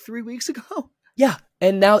division like 3 weeks ago? Yeah,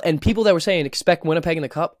 and people that were saying expect Winnipeg in the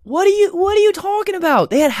Cup. What are you talking about?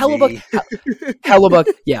 They had Hellebuck.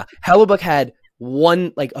 Hellebuck had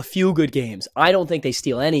a few good games. I don't think they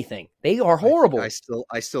steal anything. They are horrible.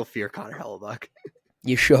 I still fear Connor Hellebuck.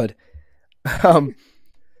 You should.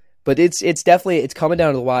 But it's definitely coming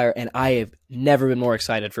down to the wire, and I have never been more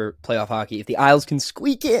excited for playoff hockey. If the Isles can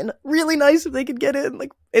squeak in, really nice if they could get in.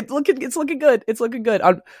 Like it's looking good. It's looking good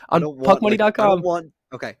on puckmoney.com.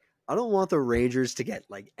 I don't want the Rangers to get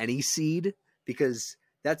like any seed because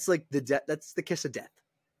that's like that's the kiss of death.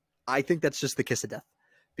 I think that's just the kiss of death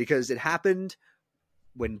because it happened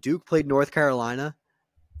when Duke played North Carolina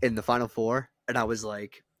in the Final Four, and I was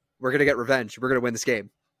like, "We're gonna get revenge. We're gonna win this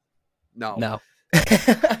game." No.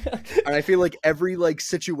 And I feel like every like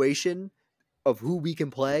situation of who we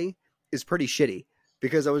can play is pretty shitty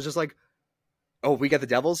because I was just like, oh, we got the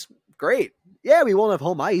Devils? Great. Yeah, we won't have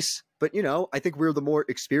home ice, but I think we're the more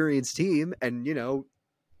experienced team and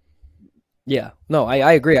Yeah, no,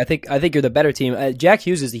 I agree. I think you're the better team. Jack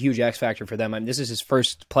Hughes is the huge X factor for them. I mean, this is his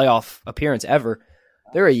first playoff appearance ever.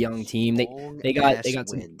 They're a young team. They got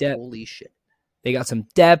some depth. Holy shit. They got some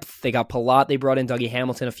depth. They got Palat. They brought in Dougie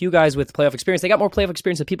Hamilton. A few guys with playoff experience. They got more playoff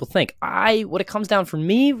experience than people think. What it comes down for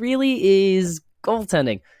me really is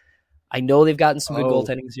goaltending. I know they've gotten some good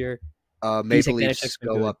goaltending this year. Maple Leafs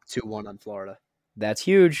go up 2-1 on Florida. That's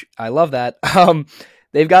huge. I love that.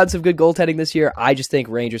 They've gotten some good goaltending this year. I just think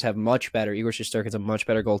Rangers have much better. Igor Shesterkin's a much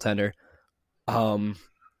better goaltender.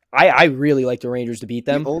 I really like the Rangers to beat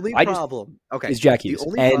them. The only problem is Jack Hughes. The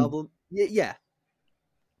only problem, yeah.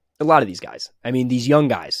 A lot of these guys. I mean, these young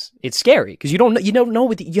guys. It's scary because you don't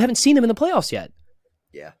know you haven't seen them in the playoffs yet.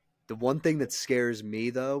 Yeah. The one thing that scares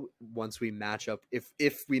me though, once we match up,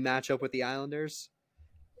 if we match up with the Islanders,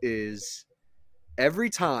 is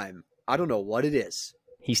every time, I don't know what it is.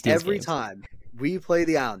 Every time we play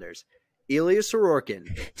the Islanders, Ilya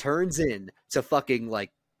Sorokin turns in to fucking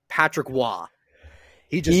like Patrick Waugh.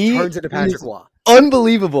 He turns into Patrick Waugh.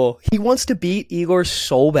 Unbelievable. He wants to beat Igor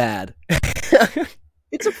so bad.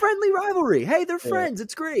 It's a friendly rivalry. Hey, they're friends.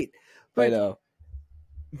 It's great. But I know.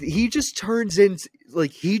 He just turns into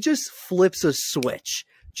he just flips a switch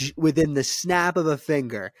within the snap of a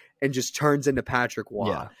finger and just turns into Patrick Waugh.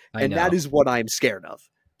 Yeah, and that is what I'm scared of.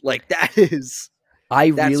 Like that is. I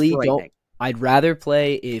really don't. I'd rather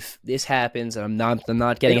play if this happens. And I'm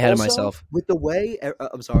not getting ahead of myself. With the way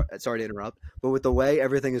I'm sorry to interrupt, but with the way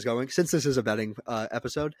everything is going, since this is a betting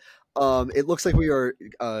episode, it looks like we are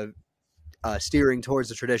steering towards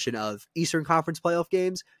the tradition of Eastern Conference playoff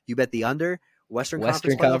games. You bet the under. Western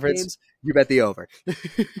Conference playoff games. You bet the over.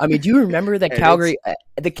 I mean, do you remember that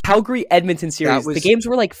the Calgary Edmonton series? The games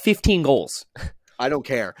were like 15 goals. I don't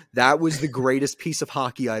care. That was the greatest piece of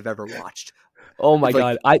hockey I've ever watched. Oh my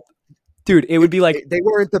God. Dude, it would be like they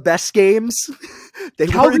weren't the best games. They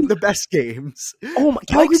weren't the best games. Oh my! Mike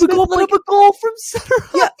Calgary Smith would go up let like up a goal from center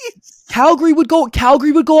ice. Calgary would go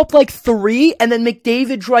up like 3, and then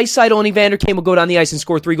McDavid, Draisaitl, and Evander Kane would go down the ice and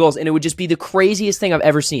score 3 goals, and it would just be the craziest thing I've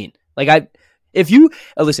ever seen. If you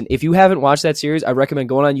haven't watched that series, I recommend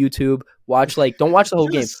going on YouTube. Don't watch the whole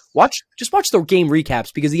game. Just watch the game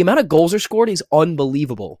recaps because the amount of goals are scored is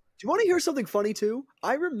unbelievable. Do you want to hear something funny too?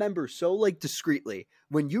 I remember so discreetly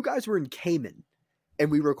when you guys were in Cayman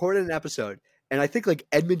and we recorded an episode, and I think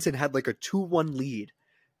Edmonton had a 2-1 lead,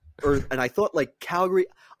 and I thought Calgary.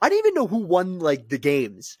 I didn't even know who won the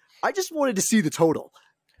games. I just wanted to see the total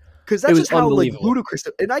because that's just how ludicrous.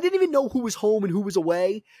 And I didn't even know who was home and who was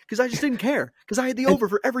away because I just didn't care because I had the over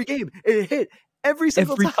for every game and it hit every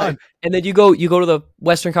single time. And then you go to the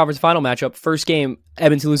Western Conference Final matchup. First game,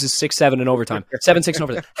 Edmonton loses 6-7 in overtime, 7-6 in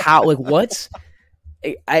overtime. How what?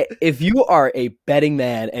 If you are a betting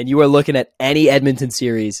man and you are looking at any Edmonton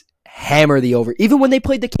series, hammer the over. Even when they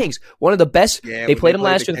played the Kings, one of the best. Yeah, they played them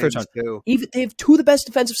last year the first time. Even they have 2 of the best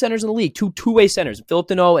defensive centers in the league, two-way centers, Filip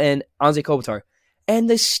and Anze Kopitar, and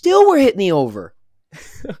they still were hitting the over.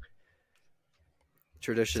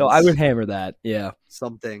 Traditions. So I would hammer that. Yeah.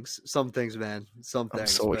 Some things, man. Some things. I'm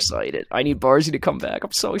so excited. I need Barzy to come back.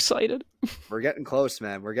 I'm so excited. We're getting close,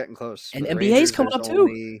 man. We're getting close. And NBA's coming up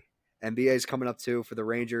too. NBA's coming up too for the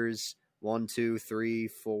Rangers. 1, 2, 3,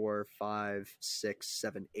 4, 5, 6,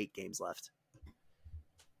 7, 8 games left.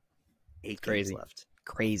 8 games left.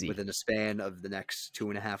 Crazy. Within a span of the next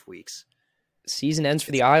 2.5 weeks. Season ends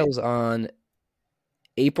for the Isles on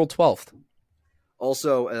April 12th.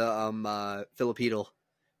 Also, Filip,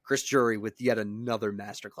 Chris Jury with yet another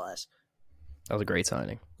masterclass. That was a great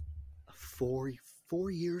signing. 4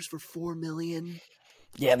 years for $4 million.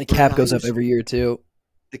 Yeah, the cap goes up every year too.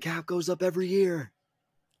 The cap goes up every year.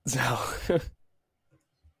 So,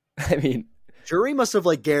 I mean, Jury must have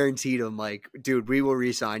guaranteed him, dude, we will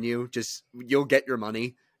re-sign you. Just you'll get your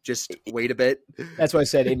money. Just wait a bit. That's what I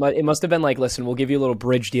said. It must have been listen, we'll give you a little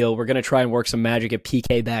bridge deal. We're going to try and work some magic at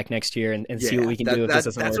PK back next year and see what we can do if this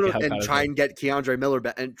doesn't work out. And try and get Keandre Miller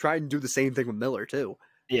back and try and do the same thing with Miller too.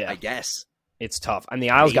 Yeah. I guess. It's tough. And the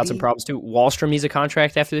Isles got some problems too. Wallstrom needs a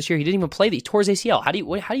contract after this year. He didn't even play. He tore his ACL. How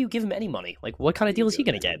do you give him any money? What kind of deal is he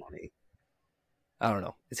going to get? Money? I don't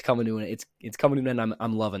know. It's coming to an it's coming to an end.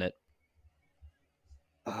 I'm loving it.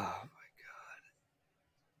 Oh my god.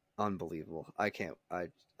 Unbelievable. I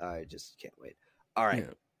just can't wait. All right.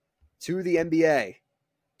 Yeah. To the NBA.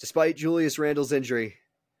 Despite Julius Randle's injury,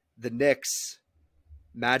 the Knicks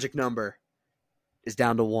magic number is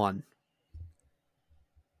down to 1.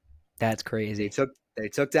 That's crazy. They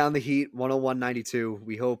took down the Heat 101-92.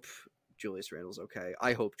 We hope Julius Randle's okay.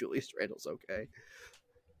 I hope Julius Randle's okay.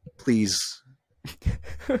 Please.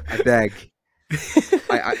 I beg.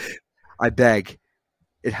 I beg.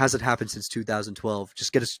 It hasn't happened since 2012.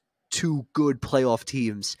 Just get us 2 good playoff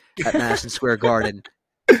teams at Madison Square Garden.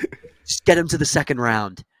 Just get them to the second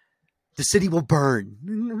round. The city will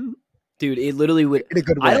burn. Dude, it literally would. In a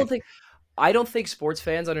good way. I don't think sports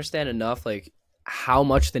fans understand enough how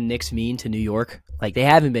much the Knicks mean to New York. They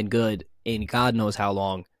haven't been good in God knows how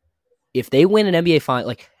long. If they win an NBA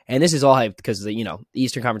final, and this is all hype because the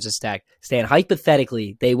Eastern Conference is stacked. Stan,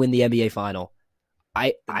 hypothetically, they win the NBA final.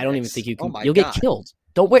 I don't even think you can. You'll get killed.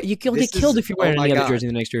 Don't wear. You'll get killed if you wear any other jersey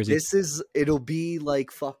than the next jersey. It'll be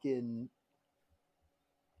fucking.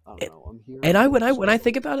 I don't know. I'm here. And when I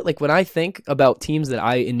think about it, when I think about teams that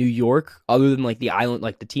in New York, other than the island,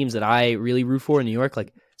 the teams that I really root for in New York,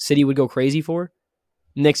 City would go crazy for.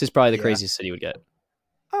 Knicks is probably the craziest City would get.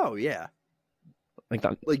 Oh yeah.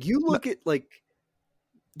 You look at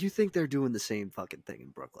you think they're doing the same fucking thing in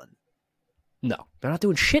Brooklyn? No, they're not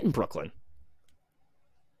doing shit in Brooklyn.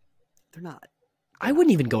 They're not. I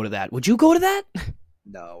wouldn't even go to that. Would you go to that?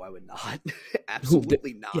 No, I would not.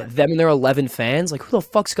 Absolutely not. Yeah, them and their 11 fans. Who the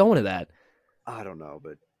fuck's going to that? I don't know,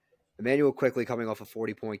 but Emmanuel Quickley coming off a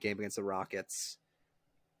 40-point game against the Rockets.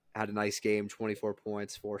 Had a nice game, 24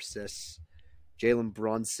 points, 4 assists. Jalen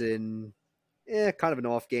Brunson, kind of an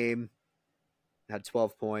off game. Had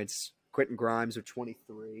 12 points. Quentin Grimes with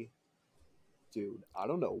 23. Dude, I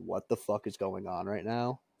don't know what the fuck is going on right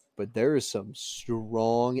now, but there is some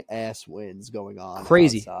strong-ass winds going on.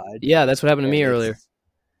 Crazy. Outside. Yeah, that's what happened to me earlier.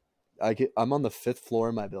 I'm on the 5th floor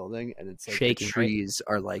of my building, and it's shaking, the trees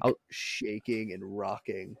are shaking and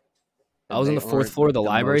rocking. I was on the 4th floor of the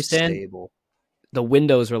library stand. Stable. The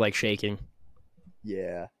windows were shaking.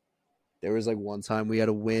 Yeah. There was one time we had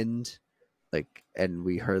a wind, and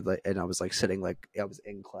we heard and I was sitting I was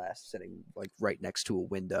in class, sitting right next to a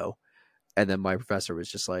window, And then my professor was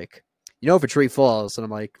just like, if a tree falls, and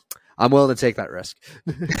I'm like, I'm willing to take that risk.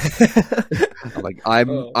 I'm like,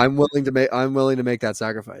 I'm willing to make that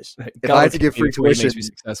sacrifice. If I have to give free tuition,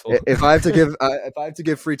 if I have to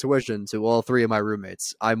give free tuition to all three of my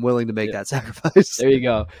roommates, I'm willing to make that sacrifice. There you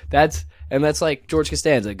go. That's like George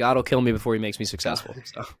Costanza. God will kill me before he makes me successful.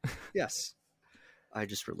 So. Yes, I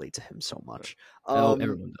just relate to him so much.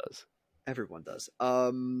 Everyone does. Everyone does.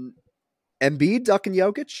 Embiid ducking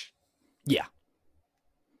Jokic. Yeah.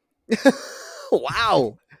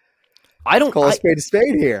 Wow. I don't call a spade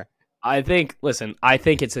here. I think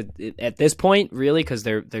it's at this point really because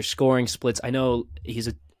they're scoring splits. I know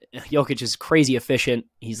Jokic is crazy efficient.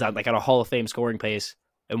 He's like at a Hall of Fame scoring pace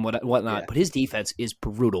and whatnot. But his defense is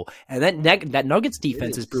brutal, and that Nuggets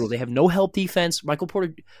defense is brutal. They have no help defense. Michael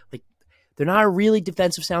Porter, they're not a really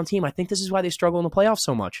defensive sound team. I think this is why they struggle in the playoffs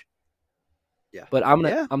so much. Yeah, but I'm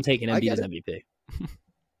taking Embiid as MVP.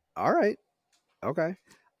 All right, okay.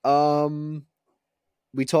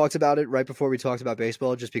 We talked about it right before we talked about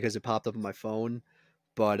baseball, just because it popped up on my phone.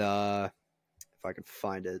 But if I can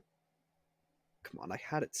find it, come on, I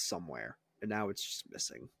had it somewhere, and now it's just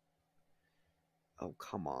missing. Oh,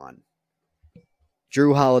 come on.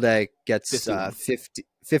 Drew Holiday gets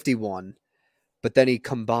 51, but then he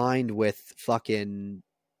combined with fucking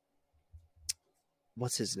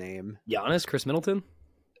what's his name? Chris Middleton?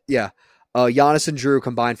 Yeah. Giannis and Drew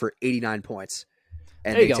combined for 89 points.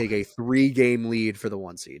 And they take a 3-game lead for the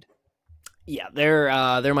 1 seed. Yeah,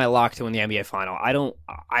 they're my lock to win the NBA final. I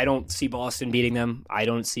don't see Boston beating them. I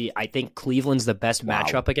think Cleveland's the best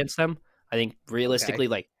matchup against them. I think realistically,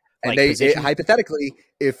 hypothetically,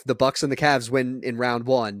 if the Bucks and the Cavs win in round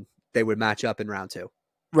 1, they would match up in round 2.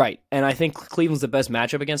 Right, and I think Cleveland's the best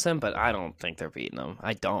matchup against them, but I don't think they're beating them.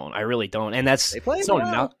 I really don't. And they play them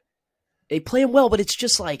well. They play them well, but it's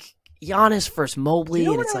just like Giannis versus Mobley,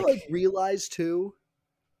 and it's I realized too.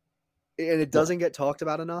 And it doesn't get talked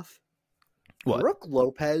about enough. What? Brook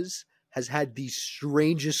Lopez has had the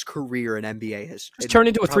strangest career in NBA history. He's turned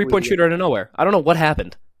into a 3-point shooter out of nowhere. I don't know what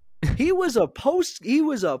happened. He was a post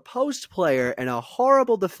player and a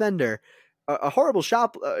horrible defender, a horrible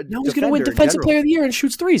shot. Now he's going to win Defensive Player of the Year and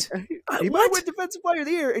shoots threes. He might win Defensive Player of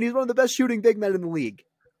the Year, and he's one of the best shooting big men in the league.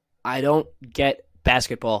 I don't get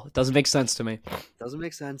basketball. It doesn't make sense to me. Doesn't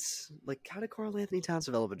make sense. How did Karl Anthony Towns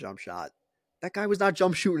develop a jump shot? That guy was not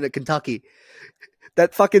jump shooting at Kentucky.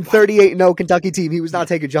 That fucking 38-0 Kentucky team, he was not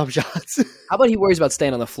taking jump shots. How about he worries about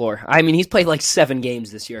staying on the floor? I mean, he's played 7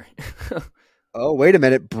 games this year. Oh, wait a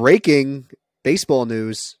minute. Breaking baseball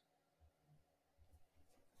news.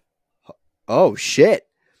 Oh, shit.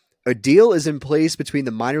 A deal is in place between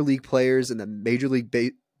the minor league players and the Major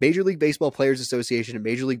League Baseball Players Association and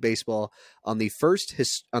Major League Baseball on the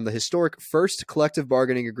historic first collective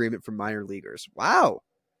bargaining agreement for minor leaguers. Wow.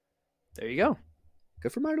 There you go.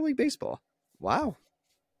 Good for minor league baseball. Wow.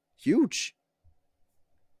 Huge.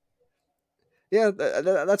 Yeah,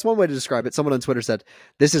 that's one way to describe it. Someone on Twitter said,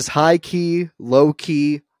 this is high key, low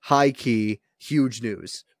key, high key, huge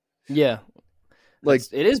news. Yeah.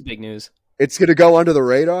 It is big news. It's going to go under the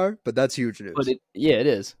radar, but that's huge news. But it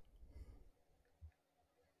is.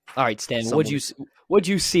 All right, Stan, what'd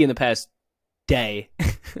you see in the past day?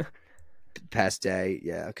 Past day,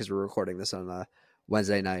 yeah, because we're recording this on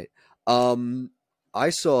Wednesday night. I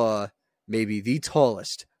saw maybe the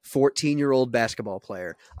tallest 14-year-old basketball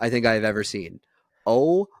player I think I've ever seen.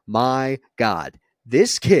 Oh my God.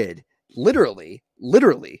 This kid literally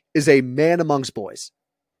is a man amongst boys.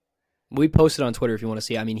 We posted on Twitter if you want to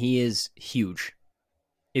see. I mean, he is huge.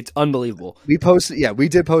 It's unbelievable. We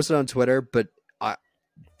did post it on Twitter, but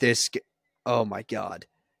oh my God.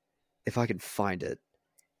 If I can find it.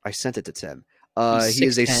 I sent it to Tim. He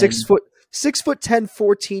is a 6'10",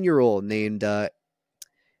 14-year-old named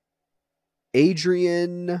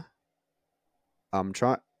Arian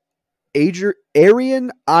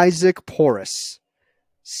Isaac Porras.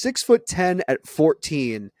 6'10" at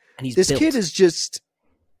 14. And this kid is just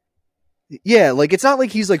it's not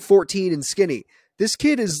like he's 14 and skinny. This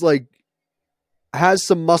kid is has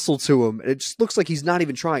some muscle to him, and it just looks like he's not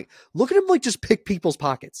even trying. Look at him just pick people's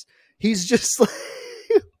pockets. He's just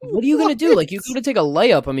what are you gonna do? You're gonna take a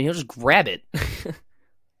layup. I mean, he'll just grab it.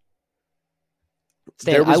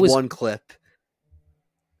 Stan, there was one clip.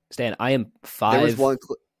 Stan, I am 5. There was one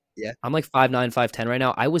clip. Yeah. I'm 5'9", 5'10" right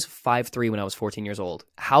now. I was 5'3" when I was 14 years old.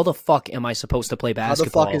 How the fuck am I supposed to play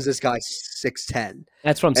basketball? How the fuck is this guy 6'10"?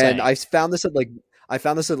 That's what I'm saying. And I found this at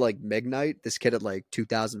Mignite. This kid at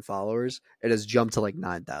 2,000 followers. It has jumped to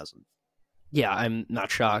 9,000. Yeah, I'm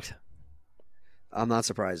not shocked. I'm not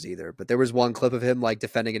surprised either. But there was one clip of him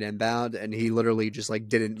defending an inbound, and he literally just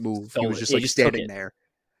didn't move. He was just standing there.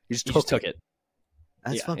 He just He took just took it.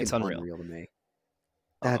 That's Yeah, fucking it's unreal. unreal to me.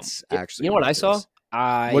 That's You actually know what I saw?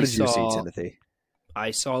 ridiculous. What did you see, Timothy?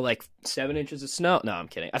 I saw like 7 inches of snow. No, I'm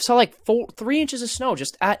kidding. I saw like 3 inches of snow.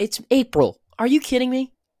 It's April. Are you kidding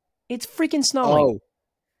me? It's freaking snowing.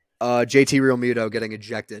 JT Realmuto getting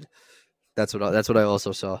ejected. That's what I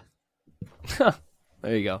also saw.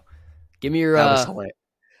 There you go. Give me your That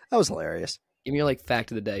was hilarious. give me your like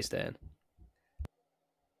fact of the day, Stan.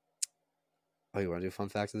 Oh, you want to do a fun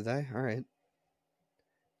fact of the day? All right.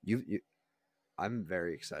 I'm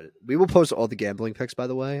very excited. We will post all the gambling picks, by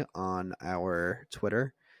the way, on our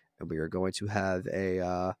Twitter, and we are going to have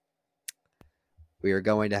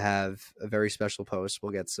a very special post.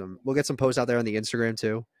 We'll get some posts out there on the Instagram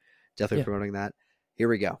too. Definitely promoting that. Here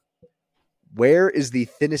we go. Where is the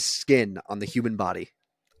thinnest skin on the human body?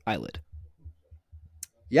 Eyelid.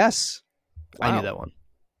 Yes. Wow. I knew that one.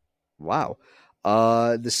 Wow.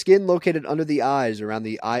 The skin located under the eyes, around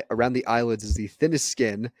the eyelids, is the thinnest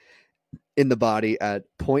skin in the body at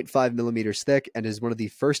 0.5 millimeters thick, and is one of the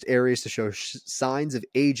first areas to show signs of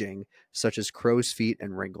aging, such as crow's feet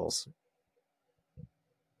and wrinkles.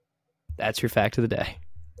 That's your fact of the day.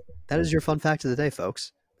 That is your fun fact of the day,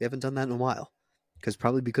 folks. We haven't done that in a while because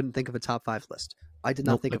probably we couldn't think of a top 5 list. I did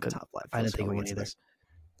not think of a top 5 list. I didn't think of one either.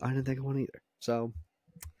 I didn't think of one either. So,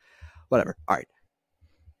 whatever. All right.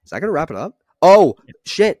 Is that going to wrap it up? Oh,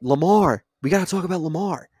 shit. Lamar. We got to talk about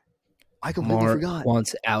Lamar. I completely forgot.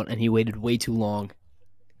 Wants out, and he waited way too long.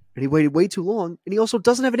 And he also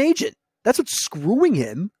doesn't have an agent. That's what's screwing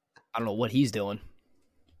him. I don't know what he's doing.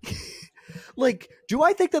 Like, do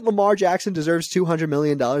I think that Lamar Jackson deserves $200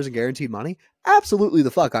 million in guaranteed money? Absolutely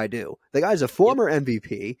the fuck I do. The guy's a former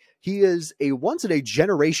MVP. He is a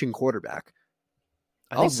once-in-a-generation quarterback.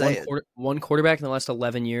 I think one quarterback in the last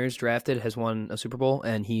 11 years drafted has won a Super Bowl,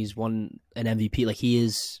 and he's won an MVP. Like,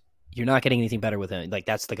 you're not getting anything better with him. Like,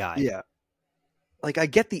 that's the guy. Yeah. Like, I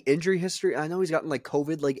get the injury history. I know he's gotten, like,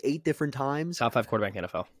 COVID, like, 8 different times. Top 5 quarterback in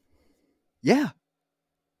NFL. Yeah.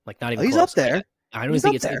 Like, not even he's close. Up there. I don't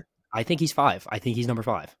think it's there. I think he's 5. I think he's number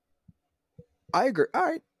 5. I agree. All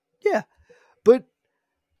right. Yeah. But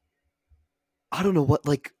I don't know what,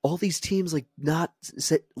 like, all these teams, like, not,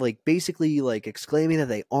 like, basically, like, exclaiming that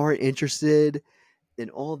they aren't interested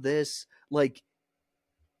in all this. Like,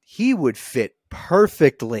 he would fit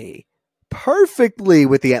perfectly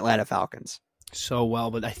with the Atlanta Falcons. So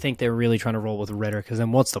well, but I think they're really trying to roll with Ritter, because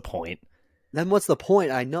then what's the point?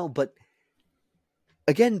 I know, but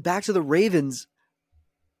again, back to the Ravens.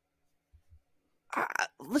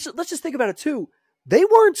 Let's just think about it too. They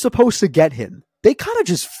weren't supposed to get him. They kind of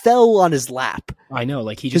just fell on his lap. I know,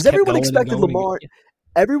 like he just because everyone expected Lamar.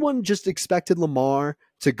 Everyone just expected Lamar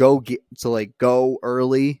to go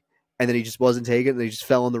early, and then he just wasn't taken. And he just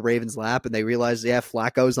fell on the Ravens' lap, and they realized, yeah,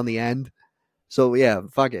 Flacco's on the end. So yeah,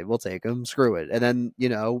 fuck it, we'll take him. Screw it. And then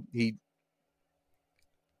he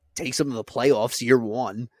takes him to the playoffs year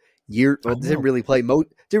one. Didn't really play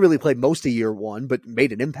most of year one, but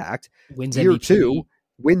made an impact. Wins year MVP. 2,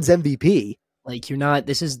 wins MVP. Like, you're not.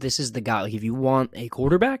 This is the guy. Like, if you want a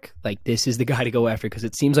quarterback, like, this is the guy to go after, because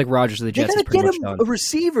it seems like Rodgers of the Jets is pretty much done. A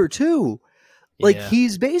receiver too. Like,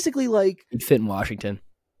 he's basically like he'd fit in Washington.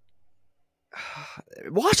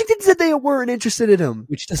 Washington said they weren't interested in him,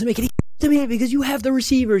 which doesn't make any sense to me, because you have the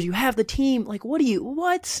receivers, you have the team. Like,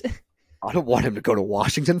 what? I don't want him to go to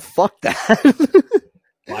Washington. Fuck that.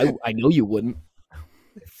 I know you wouldn't.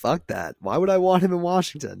 Fuck that. Why would I want him in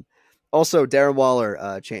Washington? Also, Darren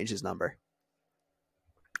Waller changed his number.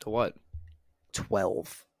 To what?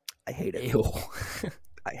 12. I hate it. Ew.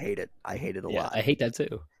 I hate it. I hate it a lot. I hate that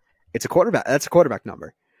too. It's a quarterback. That's a quarterback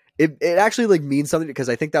number. It actually like means something, because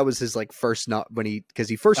I think that was his like first he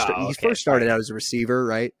first started out as a receiver,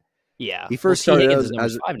 right? Yeah. He first started out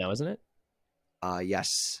as 5 now, isn't it?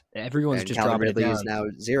 Yes. Everyone's just Calvin dropping Ridley it down. is now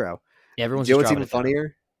 0. Yeah, everyone's you know just what's even funnier?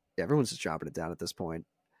 Down. Yeah, everyone's just dropping it down at this point.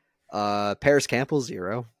 Paris Campbell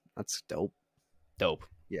 0. That's dope.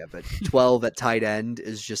 Yeah, but 12 at tight end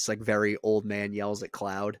is just like very old man yells at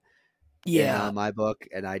cloud. Yeah, in my book,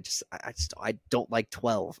 and I don't like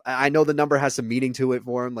 12. I know the number has some meaning to it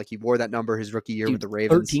for him. Like, he wore that number his rookie year with the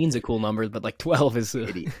Ravens. 13's a cool number, but like 12 is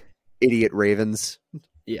idiot Ravens.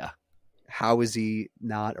 Yeah. How is he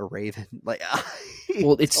not a Raven? Like,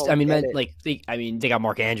 well, it's. I mean, they got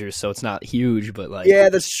Mark Andrews, so it's not huge, but like, yeah,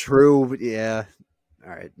 that's true. But yeah,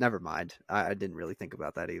 all right, never mind. I didn't really think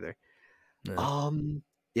about that either. No.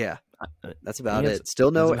 Yeah, that's about it.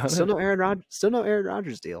 Still no Aaron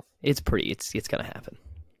Rodgers deal. It's gonna happen.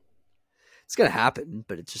 It's gonna happen,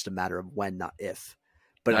 but it's just a matter of when, not if.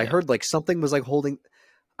 But I heard like something was like holding.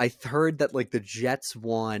 I heard that like the Jets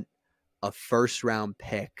want a first round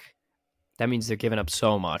pick That means they're giving up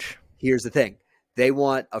so much. Here's the thing. They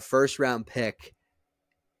want a first-round pick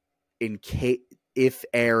in case if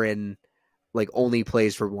Aaron like only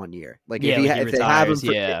plays for 1 year. Like if they have him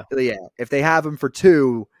for if they have him for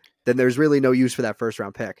 2, then there's really no use for that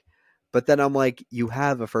first-round pick. But then I'm like, you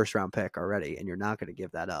have a first-round pick already, and you're not going to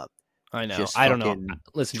give that up. I know. I don't know.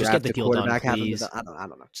 Listen, just get the deal done, please. I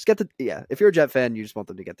don't know. Just get the If you're a Jet fan, you just want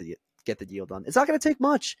them to get the deal done. It's not going to take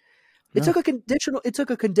much. It took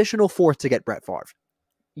a conditional fourth to get Brett Favre.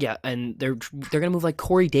 Yeah, and they're going to move like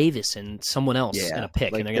Corey Davis and someone else in a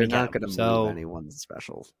pick, and they're not going to move anyone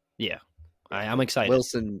special. Yeah, I'm excited.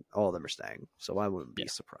 Wilson, all of them are staying, so I wouldn't be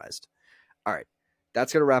surprised. All right,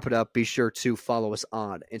 that's going to wrap it up. Be sure to follow us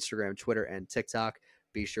on Instagram, Twitter, and TikTok.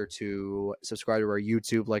 Be sure to subscribe to our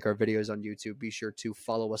YouTube, like our videos on YouTube. Be sure to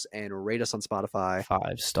follow us and rate us on Spotify.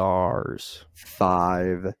 5 stars.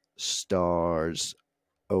 5 stars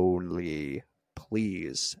only,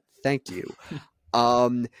 please. Thank you.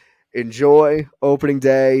 Enjoy opening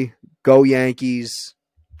day. Go Yankees.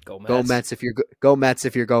 Go Mets. Go Mets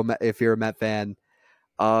if you're a Met fan.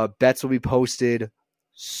 Bets will be posted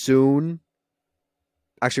soon.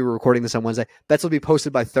 Actually, we're recording this on Wednesday. Bets will be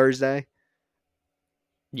posted by Thursday.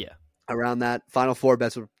 Yeah. Around that. Final 4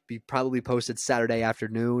 bets will be probably posted Saturday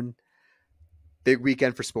afternoon. Big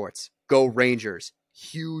weekend for sports. Go Rangers.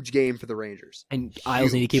 Huge game for the Rangers. And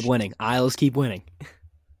Isles need to keep winning. Isles keep winning.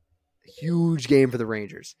 Huge game for the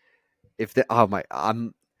Rangers. I'm like,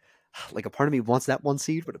 a part of me wants that 1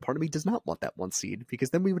 seed, but a part of me does not want that 1 seed,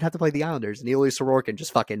 because then we would have to play the Islanders, and Ilya Sorokin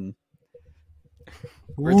just fucking.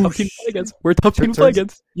 We're a tough team to play against. We're a tough team to play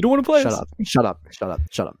against. You don't want to play us. Shut up.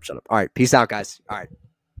 All right. Peace out, guys. All right.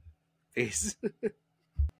 Peace.